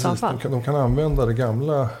kärnkraftsavfall? Ja, de kan använda det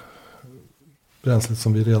gamla bränslet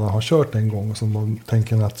som vi redan har kört en gång och som de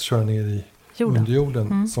tänker att köra ner i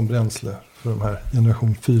underjorden som bränsle för de här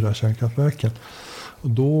generation 4 kärnkraftverken. Och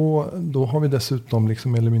då har vi dessutom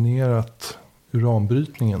liksom eliminerat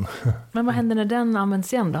uranbrytningen. Men vad händer när den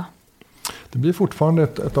används igen då? Det blir fortfarande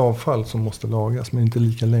ett avfall som måste lagras, men inte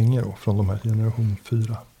lika länge då, från de här generation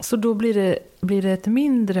 4. Så då blir det ett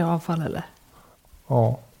mindre avfall eller?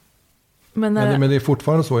 Ja. Men det är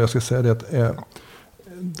fortfarande så, jag ska säga det, att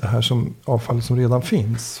det här avfallet som redan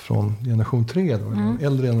finns från generation 3 då, den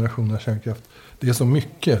äldre generationen av kärnkraft, det är så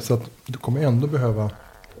mycket så att du kommer ändå behöva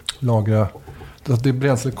lagra, att det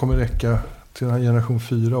bränslet kommer räcka till den här generation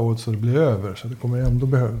 4 år så det blir över, så det kommer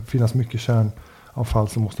ändå finnas mycket kärnavfall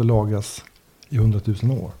som måste lagras i 100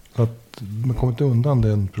 000 år. Så att man kommer inte undan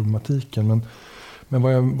den problematiken, men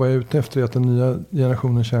vad jag är ute efter är att den nya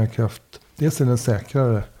generationen kärnkraft, dels är den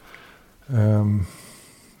säkrare,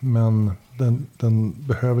 men den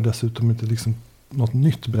behöver dessutom inte liksom något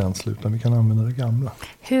nytt bränsle, utan vi kan använda det gamla.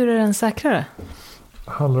 Hur är den säkrare?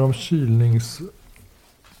 Det handlar om kylnings...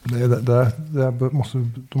 Då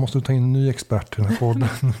måste du ta in en ny expert i den här podden.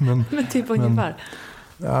 men typ ungefär?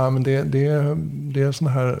 Ja, men det är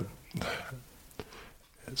såna här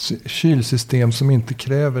kylsystem som inte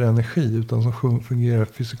kräver energi utan som fungerar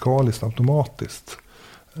fysikaliskt automatiskt.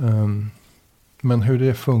 Men hur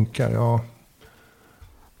det funkar, ja...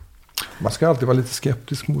 Man ska alltid vara lite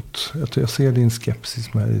skeptisk mot... Jag ser din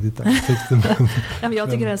skepsis med i ditt ansikte.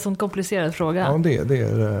 Jag tycker det är en sån komplicerad fråga. Ja, det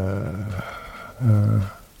är...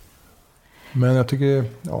 men jag tycker...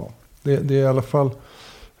 Ja, det är i alla fall...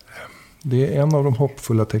 Det är en av de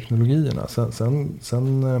hoppfulla teknologierna.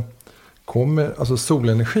 Sen kommer... Alltså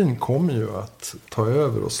solenergin kommer ju att ta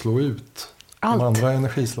över och slå ut de andra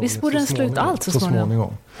energislagen. Visst borde den slå ut allt så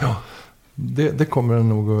småningom? Ja, det kommer den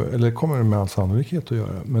nog, eller kommer den med all sannolikhet att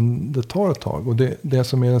göra. Men det tar ett tag. Och det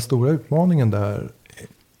som är den stora utmaningen där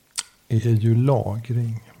är ju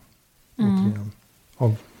lagring. Återigen.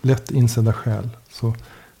 Av lätt insedda skäl så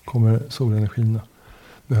kommer solenergin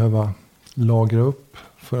behöva lagra upp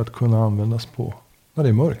för att kunna användas på när det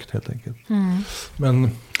är mörkt helt enkelt.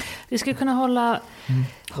 Men vi skulle kunna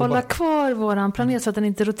hålla kvar våran planet så att den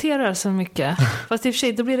inte roterar så mycket. Fast i och för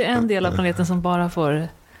sig, då blir det en del av planeten som bara får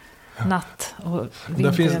natt och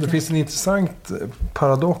vinter. Det finns en intressant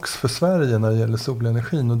paradox för Sverige när det gäller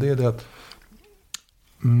solenergin. Och det är det att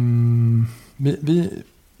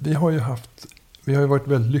vi har ju varit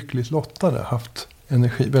väldigt lyckligt lottade. Haft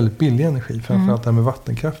energi, väldigt billig energi. Framförallt det här med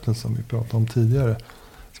vattenkraften som vi pratade om tidigare.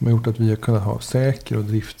 Som har gjort att vi har kunnat ha säker och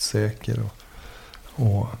driftsäker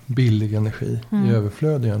och billig energi i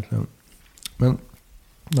överflöd egentligen. Men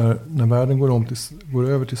när världen går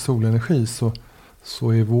över till solenergi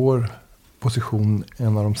så är vår position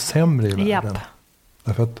en av de sämre i världen. Japp.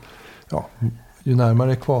 Därför att ju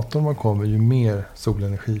närmare ekvatorn man kommer ju mer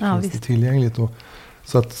solenergi finns det tillgängligt.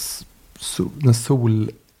 Så att den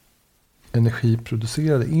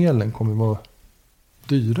solenergiproducerade elen kommer vara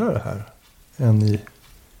dyrare här än i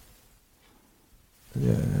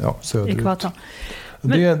söderut. Ekvatorn.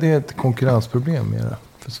 Det är ett konkurrensproblem mer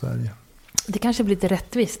för Sverige. Det kanske blir lite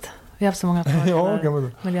rättvist. Vi har haft så många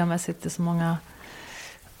fördelar miljömässigt i så många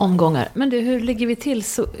omgångar. Men du, hur ligger vi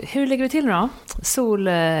till då?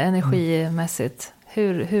 Solenergimässigt.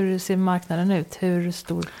 Hur ser marknaden ut? Hur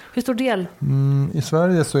stor del? I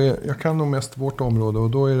Sverige så jag kan nog mest vårt område och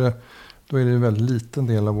då är det en väldigt liten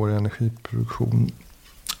del av vår energiproduktion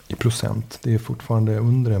i procent. Det är fortfarande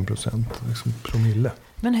under 1%, liksom promille.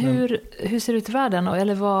 Men hur ser det ut i världen?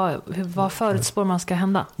 Eller vad förutspår man ska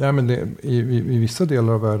hända? Ja, men i vissa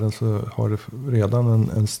delar av världen så har det redan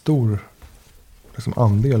en stor liksom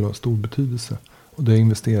andel och stor betydelse. Och det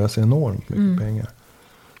investeras enormt mycket pengar.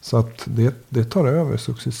 Så att det tar över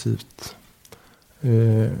successivt.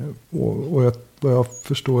 Och vad jag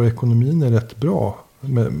förstår ekonomin är rätt bra.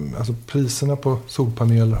 Alltså priserna på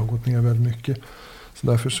solpaneler har gått ner väldigt mycket. Så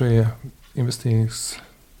därför så är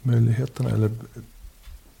investeringsmöjligheterna eller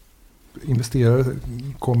investerare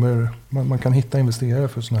man kan hitta investerare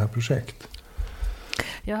för sådana här projekt.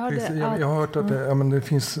 Jag har hört att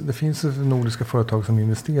det finns nordiska företag som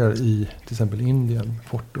investerar i till exempel Indien.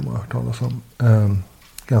 Fortum har hört talas om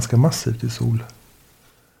ganska massivt i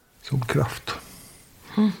solkraft.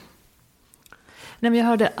 Nej, men jag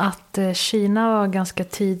hörde att Kina var ganska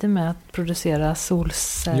tidig med att producera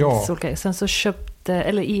solceller. Sen så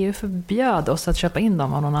EU förbjöd oss att köpa in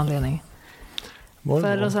dem av någon anledning.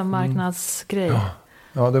 För en sån marknadsgrej.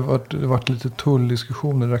 Ja, det varit lite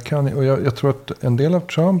tulldiskussioner. Jag tror att en del av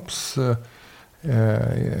Trumps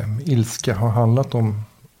ilska har handlat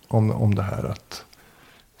om det här. Att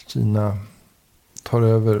Kina tar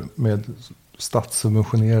över med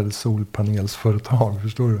statssubventionerade solpanelsföretag.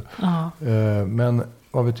 Förstår du? Ja. Men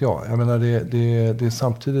vad vet jag? Jag menar det är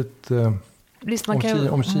samtidigt... Visst,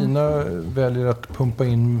 om Kina väljer att pumpa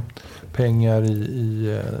in pengar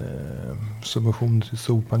i subventioner till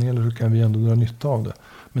solpaneler så kan vi ändå dra nytta av det.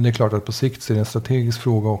 Men det är klart att på sikt så är det en strategisk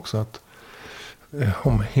fråga också att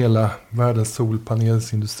om hela världens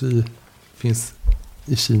solpanelsindustri finns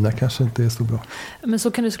i Kina kanske inte är så bra. Men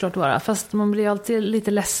så kan det såklart vara. Fast man blir alltid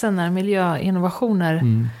lite ledsen när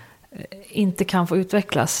miljöinnovationer inte kan få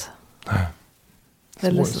utvecklas. Nej.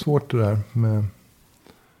 Svårt det där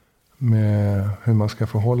med hur man ska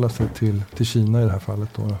förhålla sig till Kina i det här fallet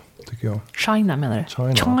då, tycker jag. China menar du?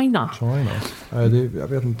 China. Nej, jag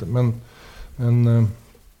vet inte. Men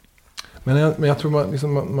jag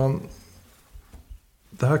tror man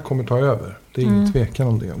det här kommer ta över. Det är ingen tvekan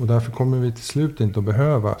om det. Och därför kommer vi till slut inte att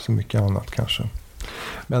behöva så mycket annat kanske.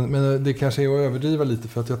 Men det kanske är att överdriva lite.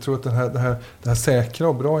 För att jag tror att det här säkra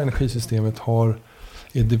och bra energisystemet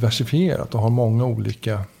är diversifierat och har många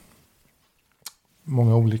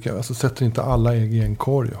olika, alltså sätter inte alla ägg i en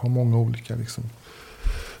korg. Har många olika liksom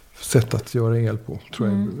sätt att göra el på. Tror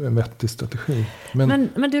jag är en vettig strategi. Men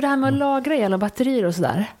du, det här med att lagra el och batterier och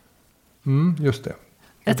sådär. Just det.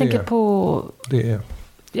 Jag tänker på... Det är...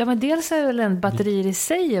 Ja, men dels är väl en batterier i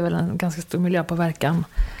sig är väl en ganska stor miljöpåverkan.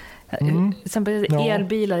 Till exempel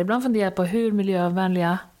elbilar. Ibland funderar jag på hur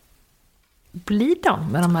miljövänliga blir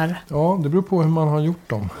de med de här... Ja, det beror på hur man har gjort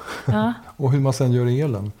dem. Ja. Och hur man sen gör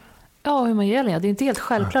elen. Ja, hur man gör elen. Det är inte helt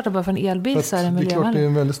självklart att bara för en elbil så är det miljövänlig. Det är klart det är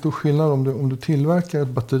en väldigt stor skillnad om du tillverkar ett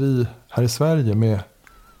batteri här i Sverige med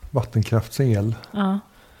vattenkraftsel. Ja.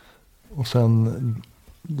 Och sen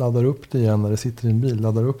laddar upp det igen när det sitter i en bil.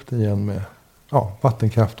 Laddar upp det igen med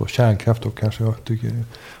vattenkraft och kärnkraft och kanske jag tycker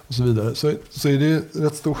och så vidare. Så är det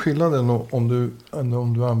rätt stor skillnad om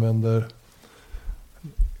du använder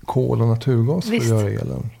kol och naturgas för att göra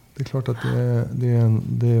elen. Det är klart att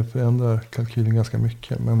det förändrar kalkylen ganska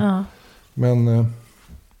mycket. Men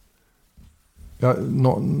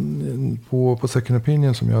på Second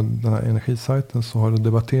Opinion som den här energisajten så har det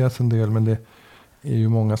debatterats en del. Men det är ju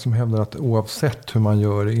många som hävdar att oavsett hur man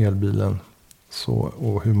gör elbilen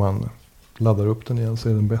och hur man laddar upp den igen så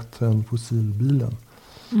är den bättre än fossilbilen.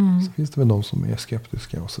 Så finns det väl de som är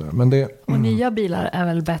skeptiska och sådär. Och nya bilar är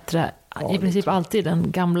väl bättre i princip alltid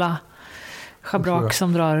den gamla schabrak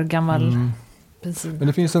som drar gammal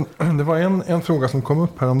bensin. Men det var en fråga som kom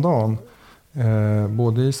upp häromdagen.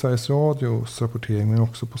 Både i Sveriges Radios rapportering men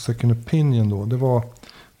också på Second Opinion då.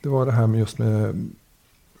 Det var det här med just med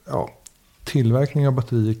tillverkning av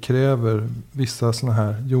batterier kräver vissa såna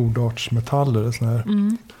här jordartsmetaller, såna här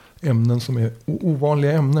ämnen som är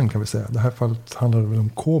ovanliga ämnen kan vi säga. I det här fallet handlar det väl om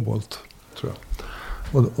kobolt, tror jag.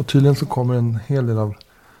 Och tydligen så kommer en hel del av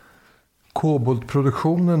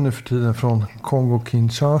koboltproduktionen nu för tiden från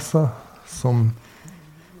Kongo-Kinshasa som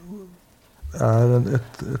är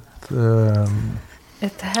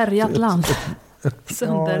ett härjat land.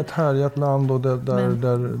 Ett härjat land och där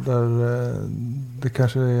det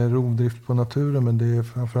kanske är rovdrift på naturen men det är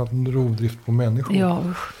framförallt en rovdrift på människor. Ja.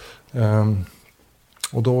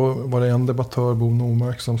 Och då var det en debattör, Bo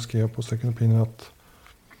Normark, som skrev på Second Opinion att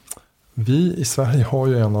vi i Sverige har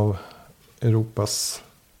ju en av Europas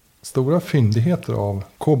stora fyndigheter av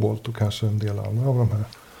kobolt och kanske en del andra av de här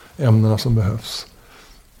ämnena som behövs.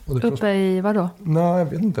 Uppe i vad då? Nej, jag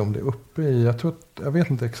vet inte om det är uppe i. Jag vet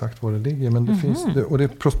inte exakt var det ligger. Men det finns och det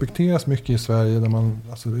prospekteras mycket i Sverige där man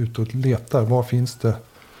alltså är ute och letar. Var finns det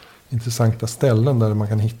intressanta ställen där man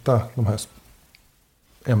kan hitta de här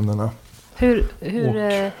ämnena?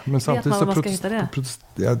 Men samtidigt vet man man ska hitta det?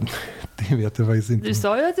 Det vet jag faktiskt inte. Du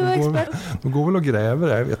sa ju att du var expert. De går väl och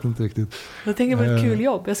gräver, jag vet inte riktigt. Jag tänker på ett kul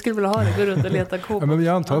jobb. Jag skulle vilja ha det, gå runt och leta kobolt. Men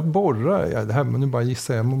jag antar att borra, det här men nu bara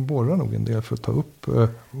gissar jag, man borrar nog en del för att ta upp och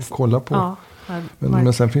kolla på.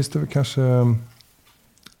 Men sen finns det väl kanske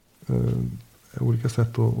olika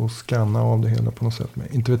sätt att scanna av det hela på något sätt.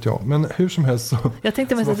 Men inte vet jag. Men hur som helst så... Jag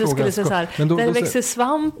tänkte mest att du skulle säga så här. Där det växer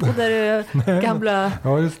svamp och där det är gamla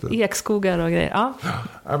ekskogar och grejer. Ja.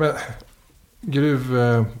 Men,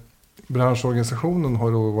 gruvbranschorganisationen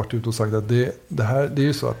har då varit ute och sagt att det är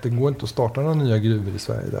ju så att det går inte att starta några nya gruvor i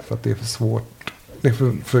Sverige. Därför att det är för svårt. Det är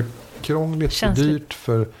för krångligt, för dyrt,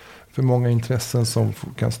 för många intressen som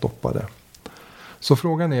kan stoppa det. Så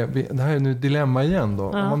frågan är, det här är nu ett dilemma igen då.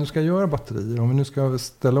 Om man nu ska göra batterier, om vi nu ska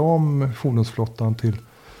ställa om fordonsflottan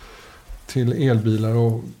till elbilar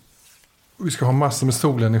och vi ska ha massor med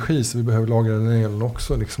solenergi så vi behöver lagra den elen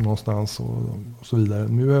också liksom någonstans och så vidare.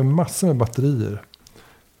 Vi behöver massor med batterier.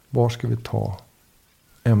 Var ska vi ta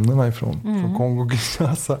ämnena ifrån? Från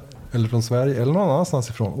Kongo-Kinshasa eller från Sverige eller någon annanstans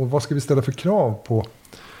ifrån? Och vad ska vi ställa för krav på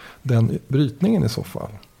den brytningen i så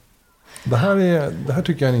fall? Det här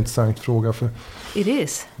tycker jag är en intressant fråga. För, it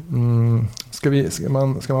is.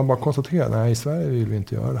 Ska man bara konstatera att nej, i Sverige vill vi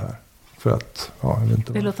inte göra det här. För att, jag vet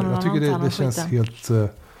inte. Jag tycker det känns helt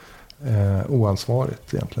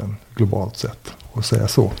oansvarigt egentligen, globalt sett, att säga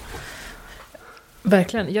så.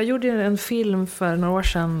 Verkligen. Jag gjorde en film för några år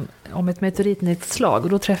sedan om ett meteoritnedslag och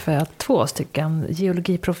då träffade jag 2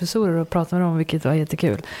 geologiprofessorer och pratade med dem, vilket var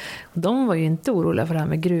jättekul. De var ju inte oroliga för det här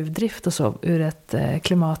med gruvdrift och så ur ett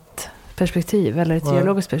klimatperspektiv eller ett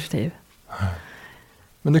geologiskt perspektiv.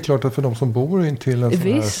 Men det är klart att för de som bor intill en sån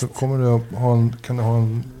här så kommer det kan det ha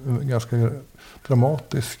en ganska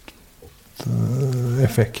dramatisk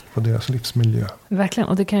effekt på deras livsmiljö. Verkligen,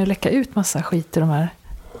 och det kan ju läcka ut massa skit i de här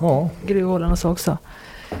gruvhålen och så också.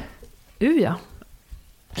 Ja.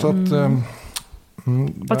 Så att...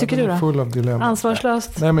 vad tycker du då? Full av dilemma.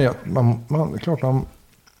 Ansvarslöst? Nej, men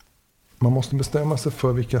man måste bestämma sig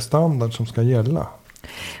för vilka standard som ska gälla.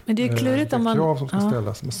 Men det är ju klurigt om man... krav som ska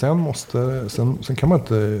ställas. Men sen kan man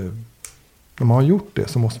inte... När man har gjort det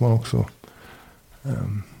så måste man också...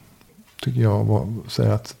 tycker jag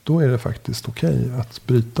säga att då är det faktiskt okej att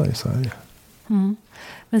bryta i Sverige.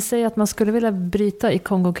 Men säg att man skulle vilja bryta i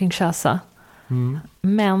Kongo-Kinshasa.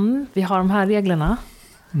 Men vi har de här reglerna.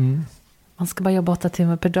 Man ska bara jobba 8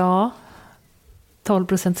 timmar per dag.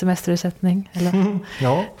 12% semesterersättning. Eller?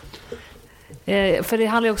 Ja. För det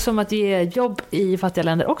handlar ju också om att ge jobb i fattiga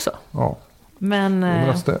länder också. Ja. Men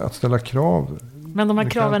att ställa krav. Men de här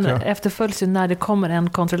kraven efterföljs ju när det kommer en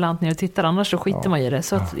kontrollant ner och tittar. Annars så skiter man i det.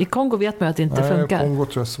 Så att i Kongo vet man att det inte funkar. I Kongo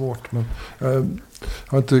tror jag är svårt. Men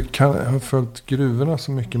jag har följt gruvorna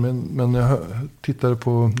så mycket. Men jag tittade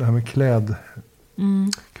på det här med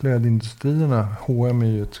klädindustrierna. H&M är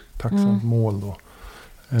ju ett tacksamt mål då.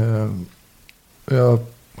 Jag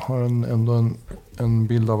har ändå en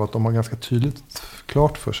bild av att de har ganska tydligt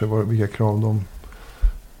klart för sig vilka krav de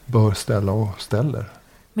bör ställa och ställer.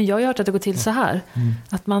 Men jag har hört att det går till så här.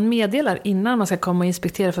 Att man meddelar innan man ska komma och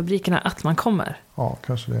inspektera fabrikerna att man kommer. Ja,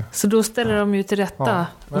 kanske det. Så då ställer de ju till rätta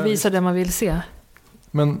och visar det man vill se.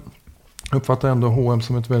 Men jag uppfattar ändå H&M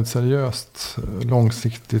som ett väldigt seriöst,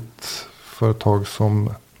 långsiktigt företag som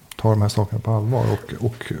tar de här sakerna på allvar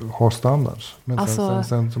och har standards. Men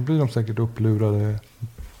sen så blir de säkert upplurade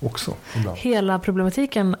också ibland. Hela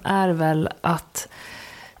problematiken är väl att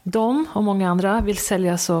de och många andra vill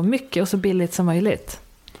sälja så mycket och så billigt som möjligt.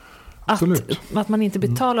 Att man inte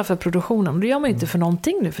betalar för produktionen. Det gör man ju inte för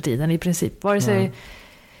någonting nu för tiden i princip. Vare sig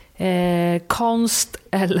konst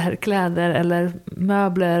eller kläder eller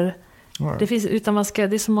möbler. Det finns, utan det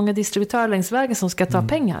är så många distributörer längs vägen som ska ta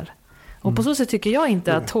pengar. Och på så sätt tycker jag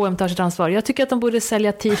inte att H&M tar sitt ansvar. Jag tycker att de borde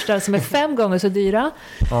sälja t-shirtar som är 5 gånger så dyra.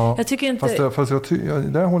 Ja, jag tycker inte... Fast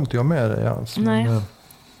där håller inte jag med dig alls. Nej.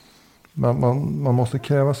 Man måste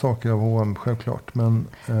kräva saker av H&M, självklart. Men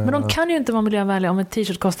de kan ju inte vara miljövänliga om en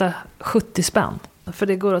t-shirt kostar 70 spänn. För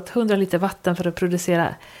det går åt 100 liter vatten för att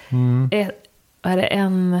producera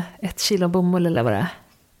ett kilo bomull eller vad det är.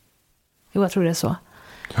 Jo, jag tror det är så.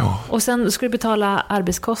 Ja. Och sen ska du betala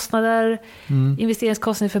arbetskostnader,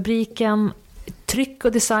 investeringskostnader i fabriken, tryck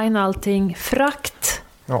och design och allting, frakt.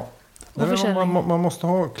 Ja. Man måste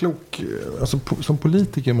ha alltså som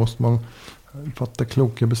politiker måste man fatta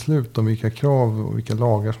kloka beslut om vilka krav och vilka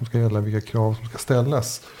lagar som ska gälla, vilka krav som ska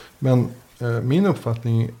ställas. Men min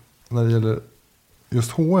uppfattning när det gäller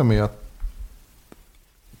just H&M är att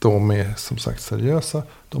de är som sagt seriösa.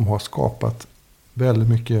 De har skapat väldigt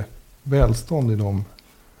mycket välstånd i de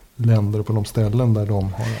länder och på de ställen där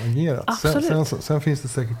de har agerat. Sen finns det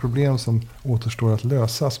säkert problem som återstår att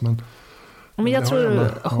lösas. Men jag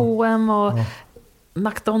tror H&M och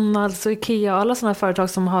McDonalds och Ikea och alla sådana företag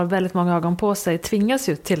som har väldigt många ögon på sig tvingas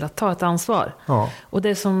ju till att ta ett ansvar. Ja. Och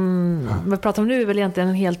det som vi pratar om nu är väl egentligen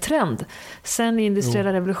en hel trend. Sen i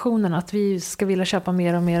industriella revolutionen att vi ska vilja köpa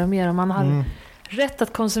mer och mer och mer. Och man har rätt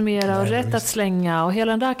att konsumera och rätt att slänga. Och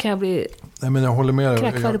hela den där kan jag bli... Nej, men jag håller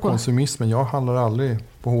med konsumismen. Jag handlar aldrig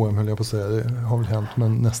på H&M, höll jag på att säga. Det har väl hänt,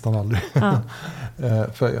 men nästan aldrig. Ja.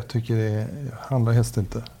 För jag tycker det handlar helst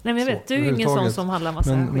inte. Nej, men jag vet, du är ingen sån som handlar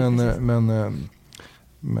massa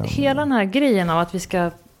men hela den här grejen av att vi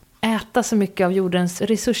ska äta så mycket av jordens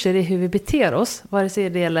resurser i hur vi beter oss, vare sig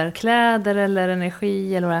det gäller kläder eller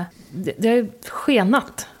energi eller vad det har ju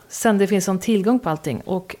skenat sen det finns en tillgång på allting.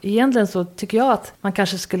 Och egentligen så tycker jag att man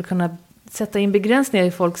kanske skulle kunna sätta in begränsningar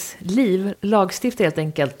i folks liv, lagstifta helt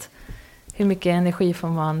enkelt. Hur mycket energi får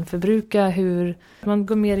man förbruka, hur man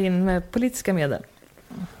går mer in med politiska medel.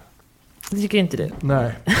 Det tycker inte du?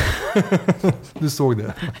 Nej. Du såg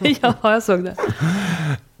det? Ja, jag såg det.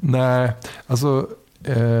 Nej, alltså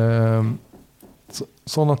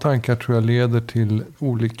sådana tankar tror jag leder till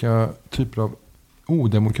olika typer av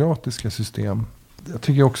odemokratiska system. Jag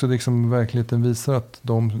tycker också att liksom verkligheten visar att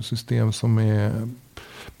de system som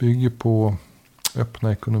bygger på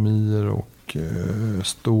öppna ekonomier och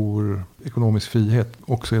stor ekonomisk frihet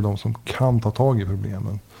också är de som kan ta tag i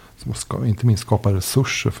problemen. Som inte minst skapa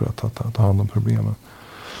resurser för att ta hand om problemen.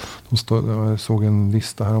 Jag såg en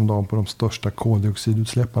lista häromdagen på de största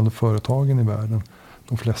koldioxidutsläppande företagen i världen.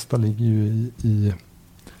 De flesta ligger ju i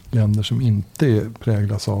länder som inte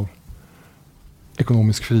präglas av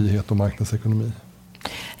ekonomisk frihet och marknadsekonomi.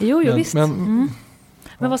 Jo, visst. Men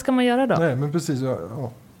vad ska man göra då? Nej, men precis.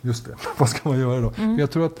 Ja, just det. Vad ska man göra då?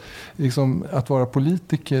 Jag tror att, liksom, att vara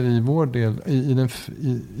politiker i vår del,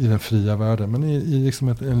 i den fria världen, men i liksom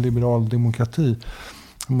en liberal demokrati,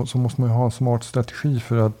 så måste man ju ha en smart strategi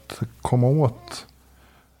för att komma åt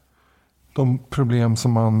de problem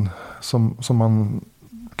som man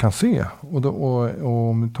kan se. Och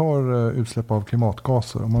om vi tar utsläpp av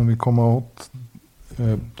klimatgaser, om man vill komma åt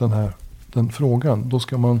den frågan, då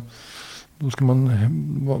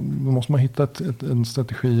måste man hitta en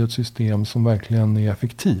strategi och ett system som verkligen är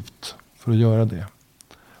effektivt för att göra det.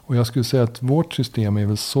 Och jag skulle säga att vårt system är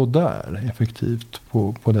väl sådär effektivt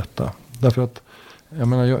på detta. Därför att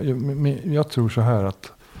jag tror så här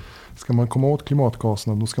att ska man komma åt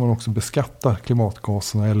klimatgaserna, då ska man också beskatta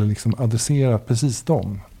klimatgaserna eller liksom adressera precis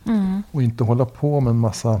dem. Och inte hålla på med en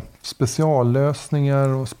massa speciallösningar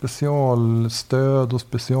och specialstöd och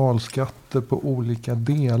specialskatter på olika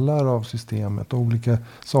delar av systemet och olika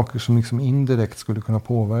saker som liksom indirekt skulle kunna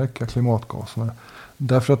påverka klimatgaserna.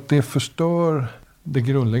 Därför att det förstör det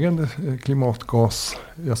grundläggande klimatgas,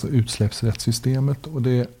 alltså utsläppsrättssystemet, och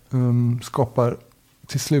det skapar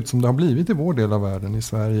till slut, som det har blivit i vår del av världen, i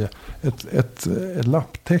Sverige, ett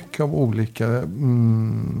lapptäck av olika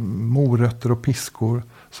morötter och piskor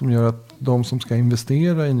som gör att de som ska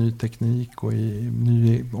investera i ny teknik och i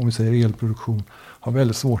ny, om vi säger elproduktion, har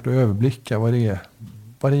väldigt svårt att överblicka vad det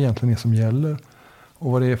egentligen är som gäller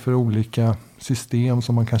och vad det är för olika system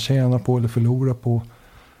som man kan tjäna på eller förlora på.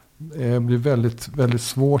 Det blir väldigt, väldigt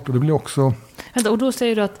svårt, och det blir också... Och då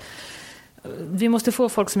säger du att vi måste få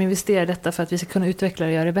folk som investerar i detta för att vi ska kunna utveckla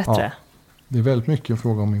och göra det bättre. Ja, det är väldigt mycket en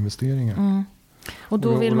fråga om investeringar. Och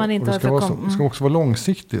då vill man inte... Det ska också vara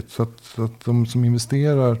långsiktigt, så att de som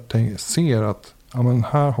investerar ser att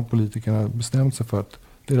här har politikerna bestämt sig för att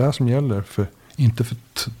det är det här som gäller, inte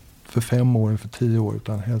för 5 år eller för 10 år,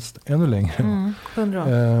 utan helst ännu längre. 100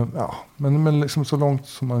 år. Men liksom så långt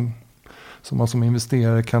som man som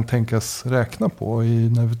investerare kan tänkas räkna på.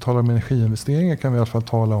 När vi talar om energiinvesteringar kan vi i alla fall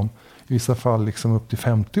tala om i vissa fall liksom upp till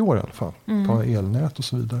 50 år i alla fall. Ta elnät och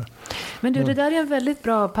så vidare. Men det där är en väldigt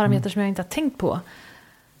bra parameter som jag inte har tänkt på.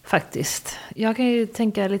 Faktiskt. Jag kan ju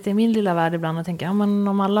tänka lite i min lilla värld ibland och tänka, men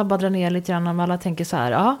om alla bara drar ner lite grann, om alla tänker så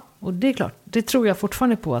här, och det är klart, det tror jag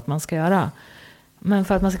fortfarande på att man ska göra. Men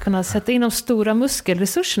för att man ska kunna sätta in de stora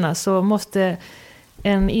muskelresurserna så måste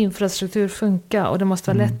en infrastruktur funka, och det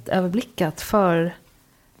måste vara lätt överblickat för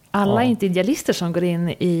alla, inte idealister som går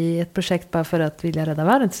in i ett projekt bara för att vilja rädda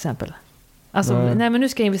världen till exempel. Alltså, nej men nu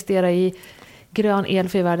ska jag investera i grön el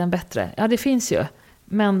för världen bättre. Ja, det finns ju.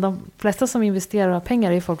 Men de flesta som investerar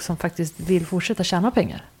pengar är folk som faktiskt vill fortsätta tjäna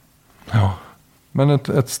pengar. Ja. Men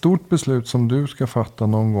ett stort beslut som du ska fatta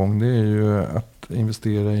någon gång, det är ju att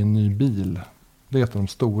investera i en ny bil. Det är ett av de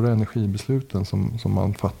stora energibesluten som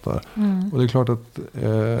man fattar. Och det är klart att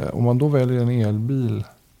om man då väljer en elbil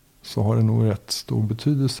så har det nog rätt stor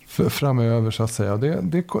betydelse framöver, så att säga.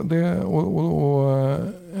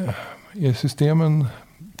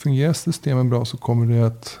 Fungerar systemen bra, så kommer det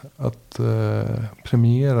att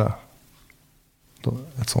premiera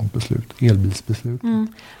ett sådant beslut, elbilsbeslut.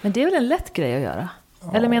 Men det är väl en lätt grej att göra?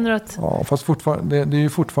 Eller menar du att... Ja, fast fortfarande, det är ju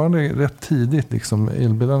fortfarande rätt tidigt. Liksom.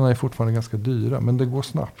 Elbilarna är fortfarande ganska dyra, men det går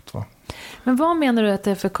snabbt, va? Men vad menar du att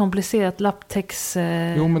det är för komplicerat lapptäcks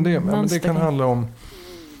Jo, men det kan handla om...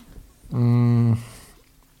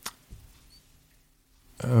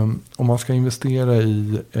 om man ska investera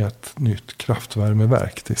i ett nytt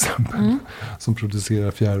kraftvärmeverk till exempel, som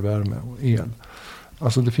producerar fjärrvärme och el.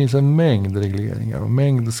 Alltså det finns en mängd regleringar och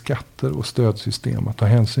mängd skatter och stödsystem att ta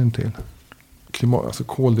hänsyn till. Alltså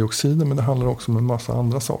koldioxiden, men det handlar också om en massa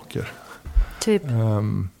andra saker. Typ?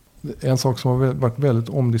 En sak som har varit väldigt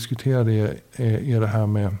omdiskuterad är det här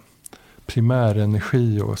med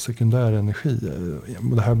primärenergi och sekundärenergi.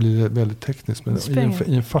 Det här blir väldigt tekniskt, men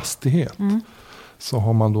i en fastighet så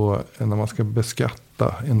har man då, när man ska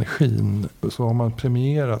beskatta energin, så har man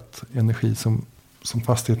premierat energi som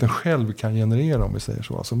fastigheten själv kan generera, om vi säger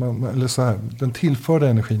så. Alltså eller så här, den tillförda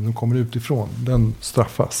energin som kommer utifrån, den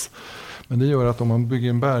straffas. Men det gör att om man bygger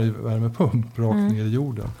en bergvärmepump rakt ner i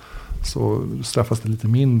jorden, så straffas det lite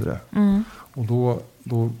mindre. Och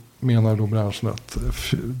då menar då branschen att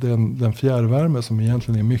den fjärrvärme som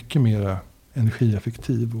egentligen är mycket mer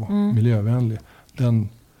energieffektiv och miljövänlig, den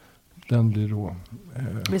blir då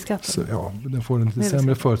den får lite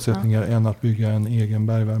sämre förutsättningar än att bygga en egen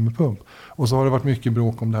bergvärmepump. Och så har det varit mycket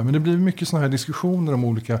bråk om det här. Men det blir mycket såna här diskussioner om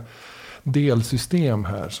olika delsystem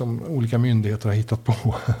här som olika myndigheter har hittat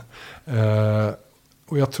på.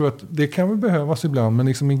 Och jag tror att det kan väl behövas ibland, men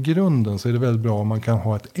liksom i grunden så är det väldigt bra om man kan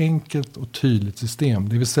ha ett enkelt och tydligt system.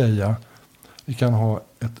 Det vill säga, vi kan ha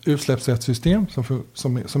ett utsläppsrättssystem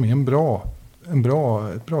som är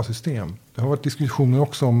ett bra system. Det har varit diskussioner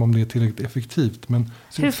också om det är tillräckligt effektivt. Men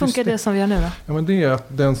hur funkar det som vi gör nu då? Ja, men det är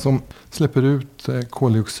att den som släpper ut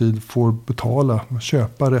koldioxid får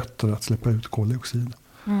köpa rätter att släppa ut koldioxid.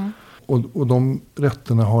 Och de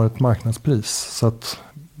rätterna har ett marknadspris, så att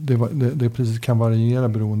det priset kan variera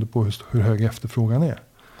beroende på hur hög efterfrågan är.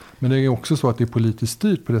 Men det är också så att det är politiskt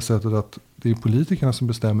styrt på det sättet att det är politikerna som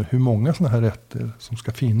bestämmer hur många sådana här rätter som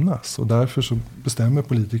ska finnas. Och därför så bestämmer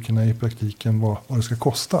politikerna i praktiken vad det ska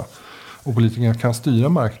kosta. Och politikerna kan styra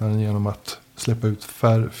marknaden genom att släppa ut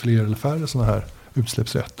fler eller färre sådana här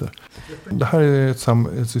utsläppsrätter. Det här är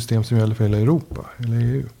ett system som gäller för hela Europa, eller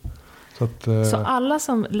EU. Så alla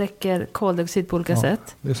som läcker koldioxid på olika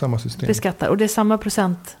sätt, det är samma system, beskattar, och det är samma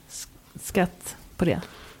procentskatt på det?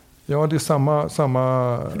 Ja, det är samma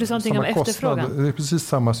samma kostnad. Det är precis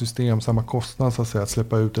samma system, samma kostnad så att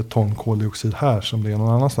släppa ut ett ton koldioxid här som det är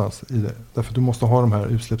någon annanstans i det. Därför att du måste ha de här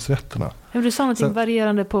utsläppsrätterna. Men du sa någonting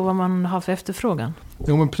varierande på vad man har för efterfrågan?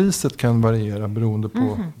 Jo, men priset kan variera beroende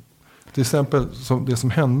på... Till exempel, det som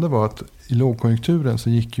hände var att i lågkonjunkturen så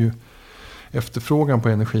gick ju efterfrågan på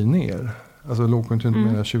energi ner. Alltså lågkonjunkturen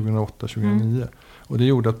menar 2008-2009. Och det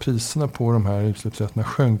gjorde att priserna på de här utsläppsrätterna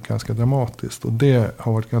sjönk ganska dramatiskt. Och det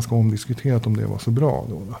har varit ganska omdiskuterat om det var så bra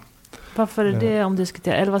då. Varför är det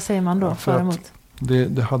omdiskuterat? Eller vad säger man då? För att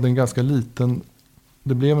det hade en ganska liten...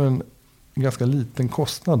 Det blev en ganska liten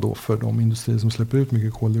kostnad då för de industrier som släpper ut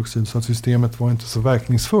mycket koldioxid. Så att systemet var inte så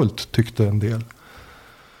verkningsfullt, tyckte en del.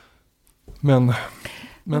 Men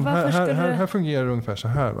här fungerar det ungefär så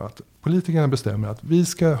här. Va? Att politikerna bestämmer att vi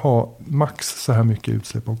ska ha max så här mycket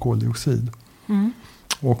utsläpp av koldioxid.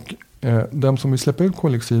 Och de som vill släppa ut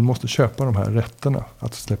koldioxid måste köpa de här rätterna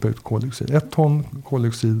att släppa ut koldioxid. 1 ton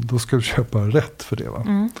koldioxid, då ska du köpa rätt för det.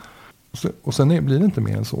 Va? Och sen blir det inte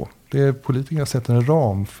mer än så. Politikerna sätter en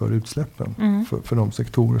ram för utsläppen för de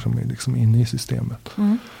sektorer som är liksom inne i systemet.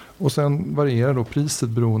 Och sen varierar då priset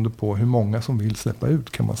beroende på hur många som vill släppa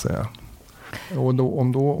ut, kan man säga. Och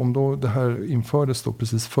om då det här infördes då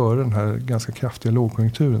precis före den här ganska kraftiga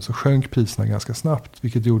lågkonjunkturen, så sjönk priserna ganska snabbt,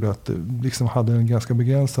 vilket gjorde att det liksom hade en ganska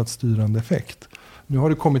begränsad styrande effekt. Nu har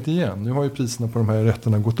det kommit igen. Nu har ju priserna på de här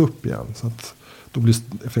rätterna gått upp igen, så att då blir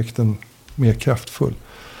effekten mer kraftfull.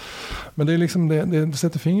 Men det är liksom det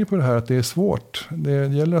sätter finger på det här att det är svårt. Det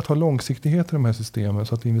gäller att ha långsiktighet i de här systemen,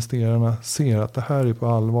 så att investerarna ser att det här är på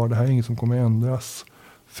allvar. Det här är inget som kommer ändras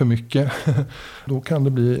för mycket. Då kan det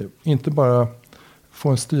bli inte bara få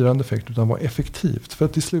en styrande effekt, utan vara effektivt. För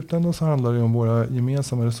att i slutändan så handlar det om våra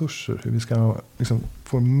gemensamma resurser. Hur vi ska liksom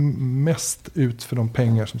få mest ut för de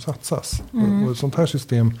pengar som satsas. Och ett sånt här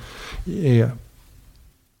system är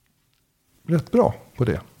rätt bra på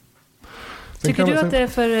det. Tycker du att det är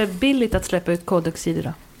för billigt att släppa ut koldioxid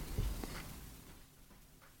idag?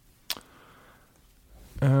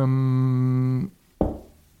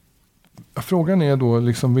 Frågan är då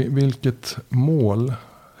liksom vilket mål,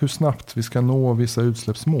 hur snabbt vi ska nå vissa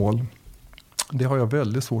utsläppsmål. Det har jag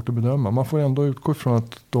väldigt svårt att bedöma. Man får ändå utgå ifrån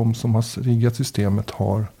att de som har riggat systemet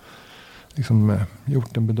har liksom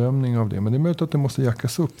gjort en bedömning av det. Men det är möjligt att det måste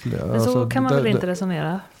jackas upp. Men så kan man väl inte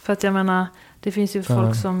resonera? För att jag menar, det finns ju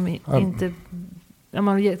folk som inte... Om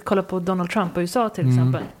man kollar på Donald Trump och USA till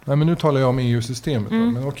exempel. Nej, men nu talar jag om EU-systemet.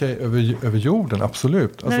 Men okej, över jorden,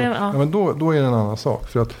 absolut. Alltså, men då är det en annan sak.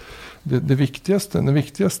 För att den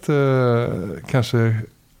viktigaste kanske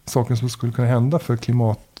saken som skulle kunna hända för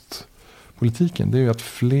klimatpolitiken, det är ju att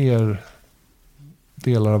fler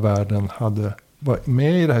delar av världen hade varit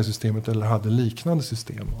med i det här systemet eller hade liknande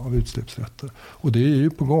system av utsläppsrätter. Och det är ju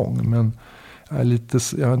på gång, men jag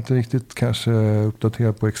är inte riktigt kanske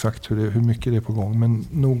uppdaterad på exakt hur mycket det är på gång, men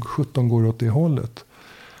nog 17 går åt det hållet.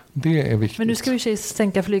 Det är viktigt. Men nu ska vi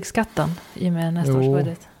sänka flygskatten i och med nästa års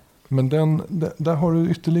budget. Men där har du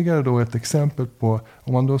ytterligare då ett exempel på,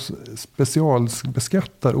 om man då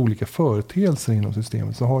specialbeskattar olika företeelser inom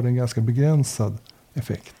systemet, så har det en ganska begränsad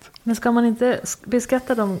effekt. Men ska man inte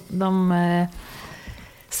beskatta de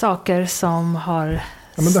saker som har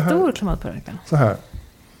stor klimatpåverkan? Så här.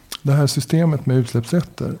 Det här systemet med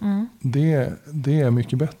utsläppsrätter, det är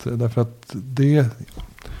mycket bättre. Därför att det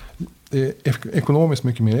är ekonomiskt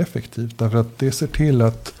mycket mer effektivt. Därför att det ser till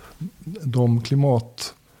att de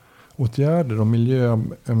klimatåtgärder, de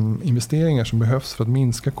miljöinvesteringar som behövs för att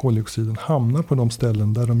minska koldioxiden hamnar på de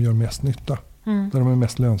ställen där de gör mest nytta. Där de är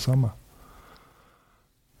mest lönsamma.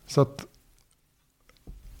 Så att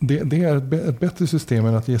det är ett bättre system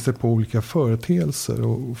än att ge sig på olika företeelser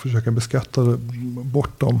och försöka beskatta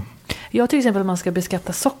bort dem. Jag till exempel att man ska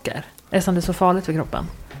beskatta socker, eftersom det är så farligt för kroppen.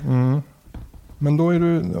 Men då är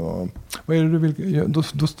vad är det du vill,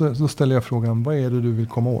 då ställer jag frågan, vad är det du vill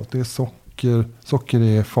komma åt? Det är socker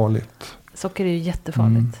är farligt. Socker är ju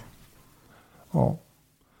jättefarligt. Ja.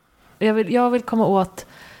 Jag vill komma åt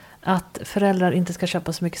att föräldrar inte ska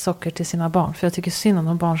köpa så mycket socker till sina barn. För jag tycker synd om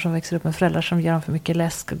de barn som växer upp med föräldrar som ger dem för mycket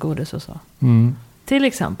läsk och godis och så. Till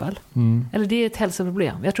exempel. Eller det är ett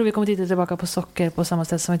hälsoproblem. Jag tror vi kommer titta tillbaka på socker på samma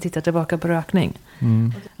sätt som vi tittar tillbaka på rökning.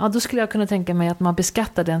 Ja, då skulle jag kunna tänka mig att man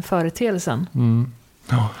beskattar den företeelsen.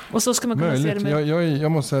 Ja. Och så ska man kunna se det med...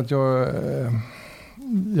 Jag måste säga att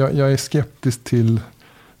jag är skeptisk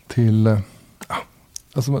till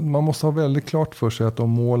alltså man måste ha väldigt klart för sig att de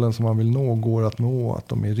målen som man vill nå går att nå, att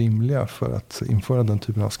de är rimliga för att införa den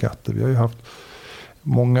typen av skatter. Vi har ju haft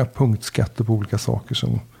många punktskatter på olika saker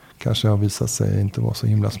som kanske har visat sig inte vara så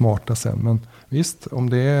himla smarta sen. Men visst, om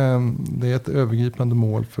det är ett övergripande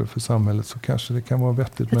mål för samhället, så kanske det kan vara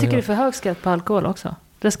vettigt. Jag tycker det är för hög skatt på alkohol också.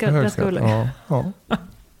 Det ska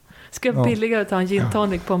vara billigare att ta en gin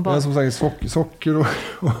tonic på en bar. Det är som sagt socker och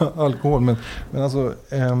alkohol. Men alltså...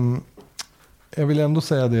 jag vill ändå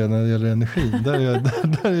säga det när det gäller energi.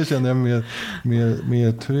 Där känner jag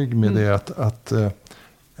mer trygg med det. Att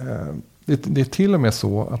det är till och med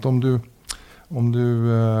så att om du om du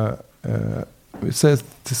säger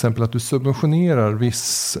till exempel att du subventionerar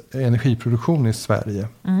viss energiproduktion i Sverige.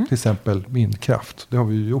 Till exempel vindkraft. Det har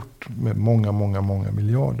vi ju gjort med många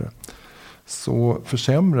miljarder. Så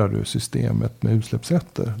försämrar du systemet med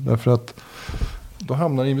utsläppsrätter. Därför att då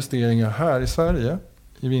hamnar investeringar här i Sverige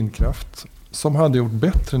i vindkraft som hade gjort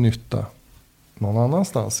bättre nytta någon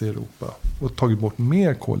annanstans i Europa och tagit bort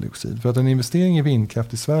mer koldioxid. För att en investering i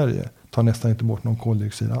vindkraft i Sverige tar nästan inte bort någon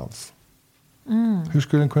koldioxid alls. Hur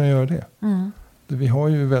skulle den kunna göra det? Vi har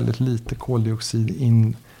ju väldigt lite koldioxid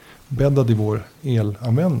inbäddad i vår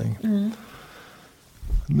elanvändning.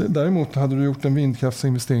 Däremot hade du gjort en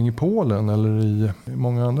vindkraftsinvestering i Polen eller i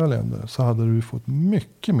många andra länder så hade du fått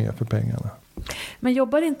mycket mer för pengarna. Men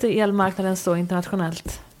jobbar inte elmarknaden så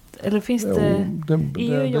internationellt? Eller finns det... Det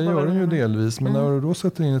gör den ju delvis. Men när du då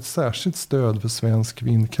sätter in ett särskilt stöd för svensk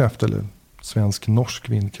vindkraft eller svensk-norsk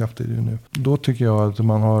vindkraft är det ju nu. Då tycker jag att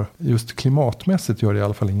man har just klimatmässigt gör det i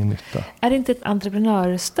alla fall ingen nytta. Är det inte ett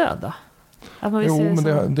entreprenörstöd då? Att man vill Jo,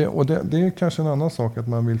 men det är kanske en annan sak att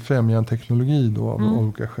man vill främja en teknologi då av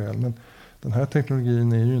olika skäl. Men den här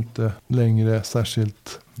teknologin är ju inte längre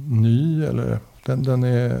särskilt ny eller den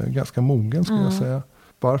är ganska mogen skulle jag säga.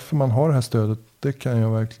 Varför man har det här stödet, det kan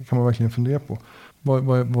man verkligen fundera på.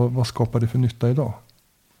 Vad skapar det för nytta idag?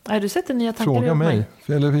 Har du sett en nya tankar? Fråga mig.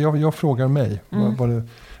 Eller jag frågar mig.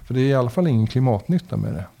 För det är i alla fall ingen klimatnytta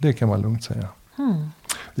med det. Det kan man lugnt säga.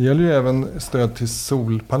 Det gäller ju även stöd till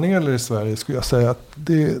solpaneler i Sverige. Skulle jag säga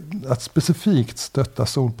att specifikt stötta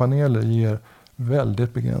solpaneler ger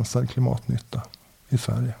väldigt begränsad klimatnytta i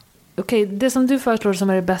Sverige. Okej, det som du föreslår som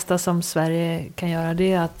är det bästa som Sverige kan göra,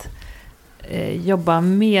 det är att jobba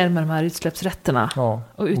mer med de här utsläppsrätterna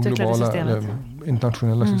och utveckla det systemet.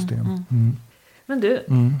 Internationella system. Men du,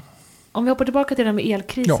 om vi hoppar tillbaka till det med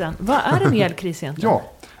elkrisen. Ja. Vad är en elkris egentligen?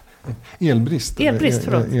 Elbrist,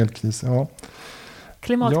 förlåt. Elkris,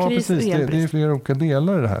 Klimatkris och elbrist. Det är flera olika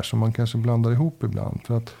delar i det här som man kanske blandar ihop ibland.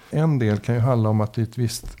 För att en del kan ju handla om att i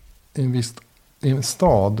en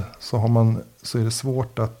stad så är det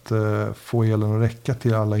svårt att få elen att räcka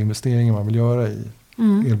till alla investeringar man vill göra i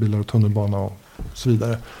elbilar och tunnelbana och så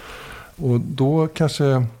vidare. Och då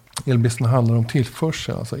kanske elbristen handlar om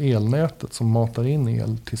tillförsel, alltså elnätet som matar in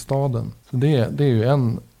el till staden. Så det är ju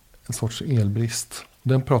en sorts elbrist.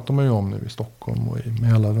 Den pratar man ju om nu i Stockholm och i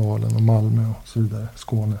Mälardalen och Malmö och så vidare,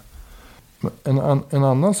 Skåne. En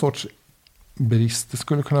annan sorts brist det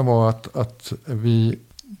skulle kunna vara att vi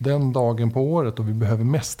den dagen på året och vi behöver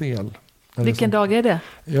mest el. Vilken dag är det?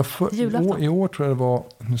 I år tror jag det var,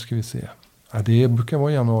 nu ska vi se. Det brukar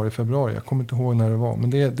vara januari, februari. Jag kommer inte ihåg när det var. Men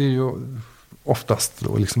det är ju oftast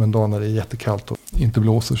då liksom en dag när det är jättekallt och inte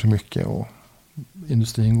blåser så mycket och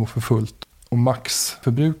industrin går för fullt. Och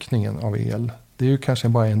maxförbrukningen av el, det är ju kanske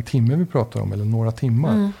bara en timme vi pratar om eller några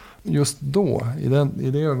timmar. Just då,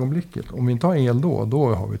 i det ögonblicket, om vi inte har el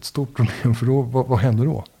då har vi ett stort problem. För då, vad händer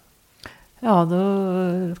då? Ja,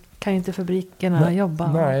 då kan ju inte fabrikerna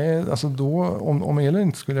jobba. Nej, alltså då, om elen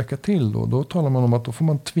inte skulle räcka till då talar man om att då får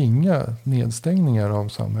man tvinga nedstängningar av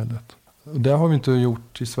samhället. Och det har vi inte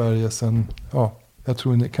gjort i Sverige sedan, jag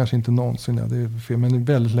tror kanske inte någonsin, det är fel, men det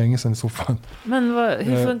är väldigt länge sedan i så fall. Men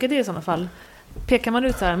hur funkar det i sådana fall? Pekar man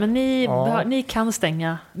ut så här, men ni kan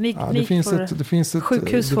stänga.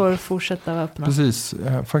 Sjukhus får fortsätta vara öppna. Precis.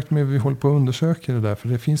 Faktum är att vi håller på att undersöka det där. För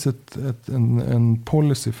det finns en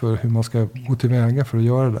policy för hur man ska gå tillväga för att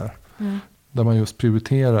göra det där. Där man just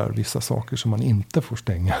prioriterar vissa saker som man inte får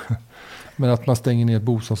stänga. Men att man stänger ner ett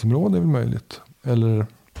bostadsområde är väl möjligt. Eller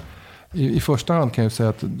i första hand kan jag säga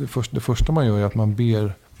att det första man gör är att man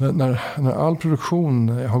ber... När all produktion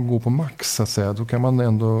går på max så att säga, då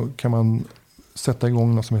kan man sätta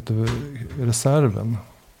igång något som heter reserven.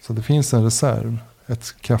 Så det finns en reserv,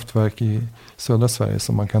 ett kraftverk i södra Sverige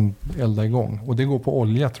som man kan elda igång. Och det går på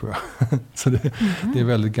olja tror jag. Så det är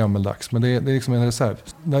väldigt gammeldags. Men det är liksom en reserv.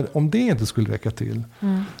 Om det inte skulle räcka till,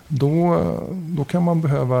 då kan man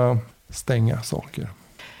behöva stänga saker.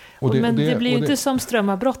 Men det blir ju inte som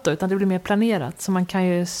strömavbrott då, utan det blir mer planerat. Så man kan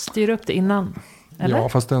ju styra upp det innan. Eller? Ja,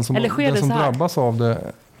 fast den som drabbas av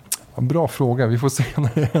det... Bra fråga, vi får se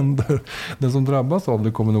när det händer. Den som drabbas av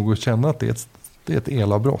det kommer nog att känna att det är ett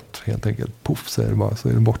elavbrott. Helt enkelt, puff säger det bara, så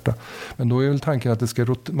är det borta. Men då är väl tanken att det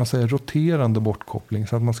ska man säger roterande bortkoppling.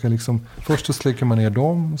 Så att man ska liksom, först så släcker man ner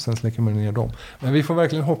dem, sen släcker man ner dem. Men vi får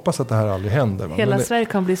verkligen hoppas att det här aldrig händer. Hela Sverige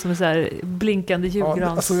kan bli som en så här blinkande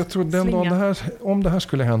julgrans. Alltså jag tror den dagen om det här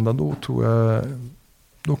skulle hända, då tror jag...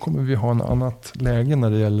 Då kommer vi ha en annat läge när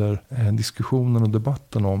det gäller diskussionen och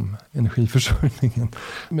debatten om energiförsörjningen.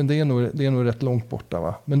 Men det är nog rätt långt borta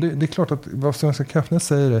va. Men det är klart att vad Svenska kraftnät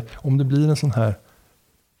säger är, om det blir en sån här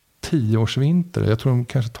 10-årsvinter. Jag tror de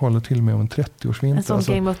kanske talar till och med om en 30-årsvinter. En sån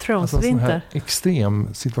Game of Thrones-vinter. En sån här extrem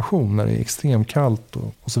situation när det är extremt kallt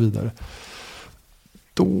och så vidare.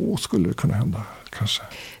 Då skulle det kunna hända, kanske.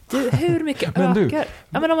 Du, hur mycket ökar...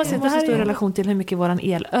 men om man ser det här i relation till hur mycket våran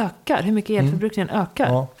el ökar. Hur mycket elförbrukningen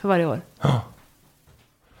ökar för varje år. Ja,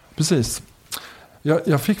 precis.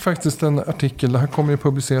 Jag fick faktiskt en artikel. Det här kommer ju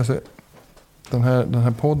publiceras. Den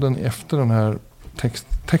här podden efter den här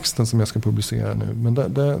texten som jag ska publicera nu. Men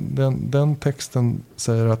den texten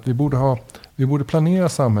säger att vi borde planera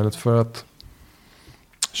samhället för att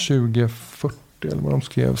 2040 eller vad de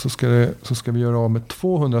skrev så ska vi göra av med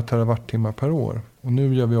 200 terawattimmar per år. Och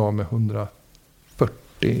nu gör vi av med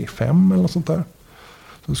 145 eller något sånt där.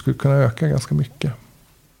 Så det skulle kunna öka ganska mycket.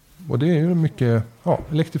 Och det är ju mycket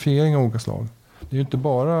elektrifiering av olika slag. Det är ju inte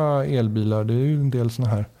bara elbilar, det är ju en del såna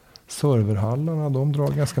här serverhallarna, de drar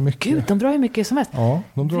ganska mycket. Gud, de drar ju mycket som ett. Ja,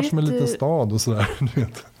 de drar som en liten stad och sådär. Du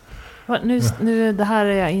vet. Nu, det här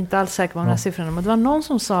är jag inte alls säker på de här siffrorna, men det var någon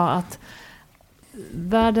som sa att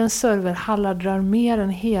världens serverhallar drar mer än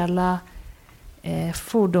hela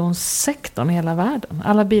fordonssektorn i hela världen.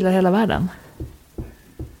 Alla bilar i hela världen.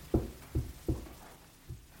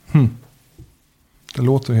 Det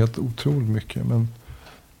låter helt otroligt mycket,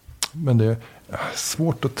 men det är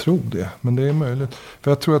svårt att tro det. Men det är möjligt.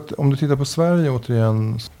 För jag tror att om du tittar på Sverige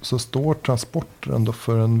återigen så står transporter ändå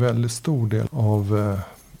för en väldigt stor del av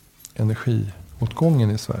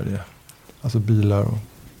energiåtgången i Sverige. Alltså bilar, och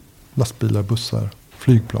lastbilar, bussar,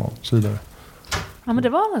 flygplan och så vidare. Ja, men det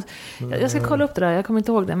var något. Jag ska kolla upp det där, jag kommer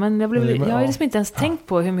inte ihåg det. Men jag har liksom inte ens tänkt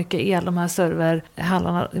på hur mycket el de här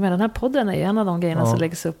serverhallarna... Men den här podden är ju en av de grejerna som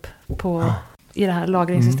läggs upp i det här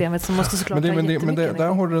lagringssystemet som måste såklart vara jättemycket. Där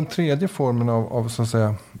har du den tredje formen av så att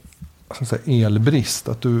säga elbrist.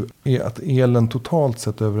 Att elen totalt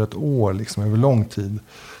sett över ett år, liksom över lång tid,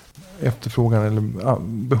 efterfrågan eller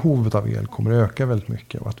behovet av el kommer att öka väldigt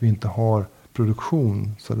mycket. Och att vi inte har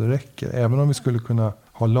produktion så det räcker. Även om vi skulle kunna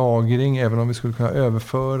ha lagring, även om vi skulle kunna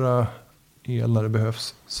överföra el när det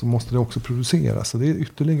behövs, så måste det också produceras. Så det är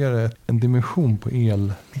ytterligare en dimension på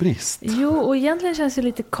elbrist. Jo, och egentligen känns det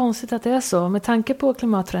lite konstigt att det är så. Med tanke på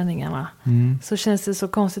klimatförändringarna så känns det så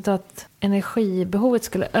konstigt att energibehovet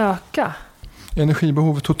skulle öka.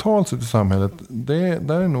 Energibehovet totalt sett i samhället,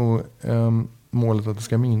 där är nog målet att det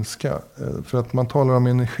ska minska. För att man talar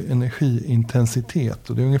om energiintensitet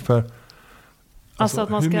och det är ungefär... Alltså att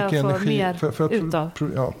man ska få mer utav.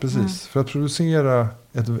 Ja, precis. För att producera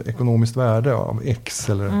ett ekonomiskt värde av X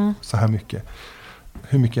eller så här mycket.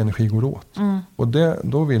 Hur mycket energi går åt? Och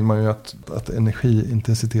då vill man ju att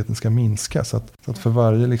energiintensiteten ska minska. Så att för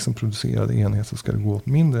varje liksom producerad enhet så ska det gå åt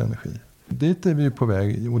mindre energi. Dit är vi ju på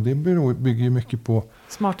väg. Och det bygger ju mycket på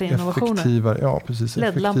smarta innovationer.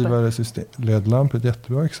 Effektivare system. LED-lampor är ett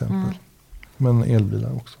jättebra exempel. Men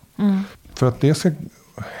elbilar också. För att det ska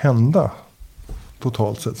hända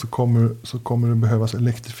totalt sett så kommer det behövas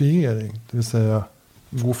elektrifiering. Det vill säga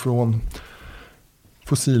gå från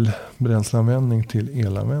fossilbränsleanvändning till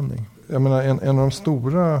elanvändning. Jag menar en av de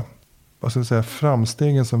stora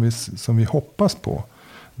framstegen som vi hoppas på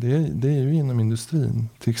det är ju inom industrin.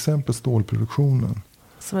 Till exempel stålproduktionen.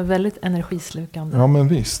 Som är väldigt energislukande. Ja, men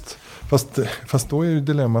visst. Fast då är ju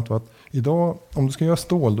dilemmat att idag, om du ska göra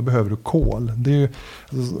stål, då behöver du kol. Det är ju,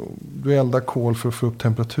 du eldar kol för att få upp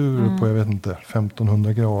temperaturer på, jag vet inte,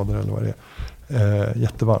 1500 grader eller vad det är.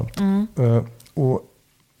 Jättevarmt. Och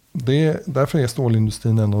därför är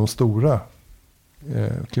stålindustrin en av de stora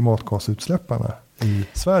klimatgasutsläpparna i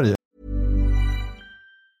Sverige.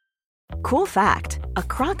 Cool fact, a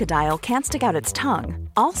crocodile can't stick out its tongue.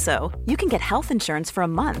 Also, you can get health insurance for a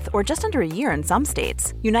month or just under a year in some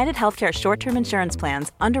states. United Healthcare short-term insurance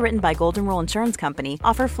plans, underwritten by Golden Rule Insurance Company,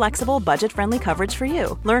 offer flexible, budget-friendly coverage for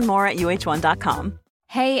you. Learn more at uh1.com.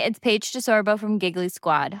 Hey, it's Paige DeSorbo from Giggly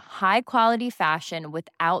Squad. High quality fashion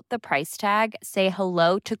without the price tag. Say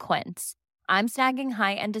hello to Quince. I'm snagging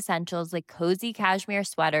high-end essentials like cozy cashmere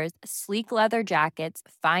sweaters, sleek leather jackets,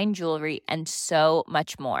 fine jewelry, and so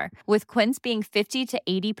much more. With Quince being 50 to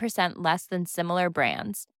 80% less than similar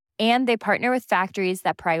brands. And they partner with factories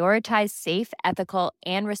that prioritize safe, ethical,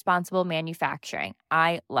 and responsible manufacturing.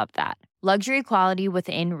 I love that. Luxury quality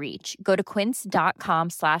within reach. Go to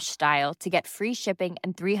quince.com/style to get free shipping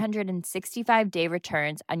and 365-day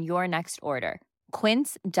returns on your next order.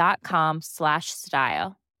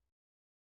 Quince.com/style.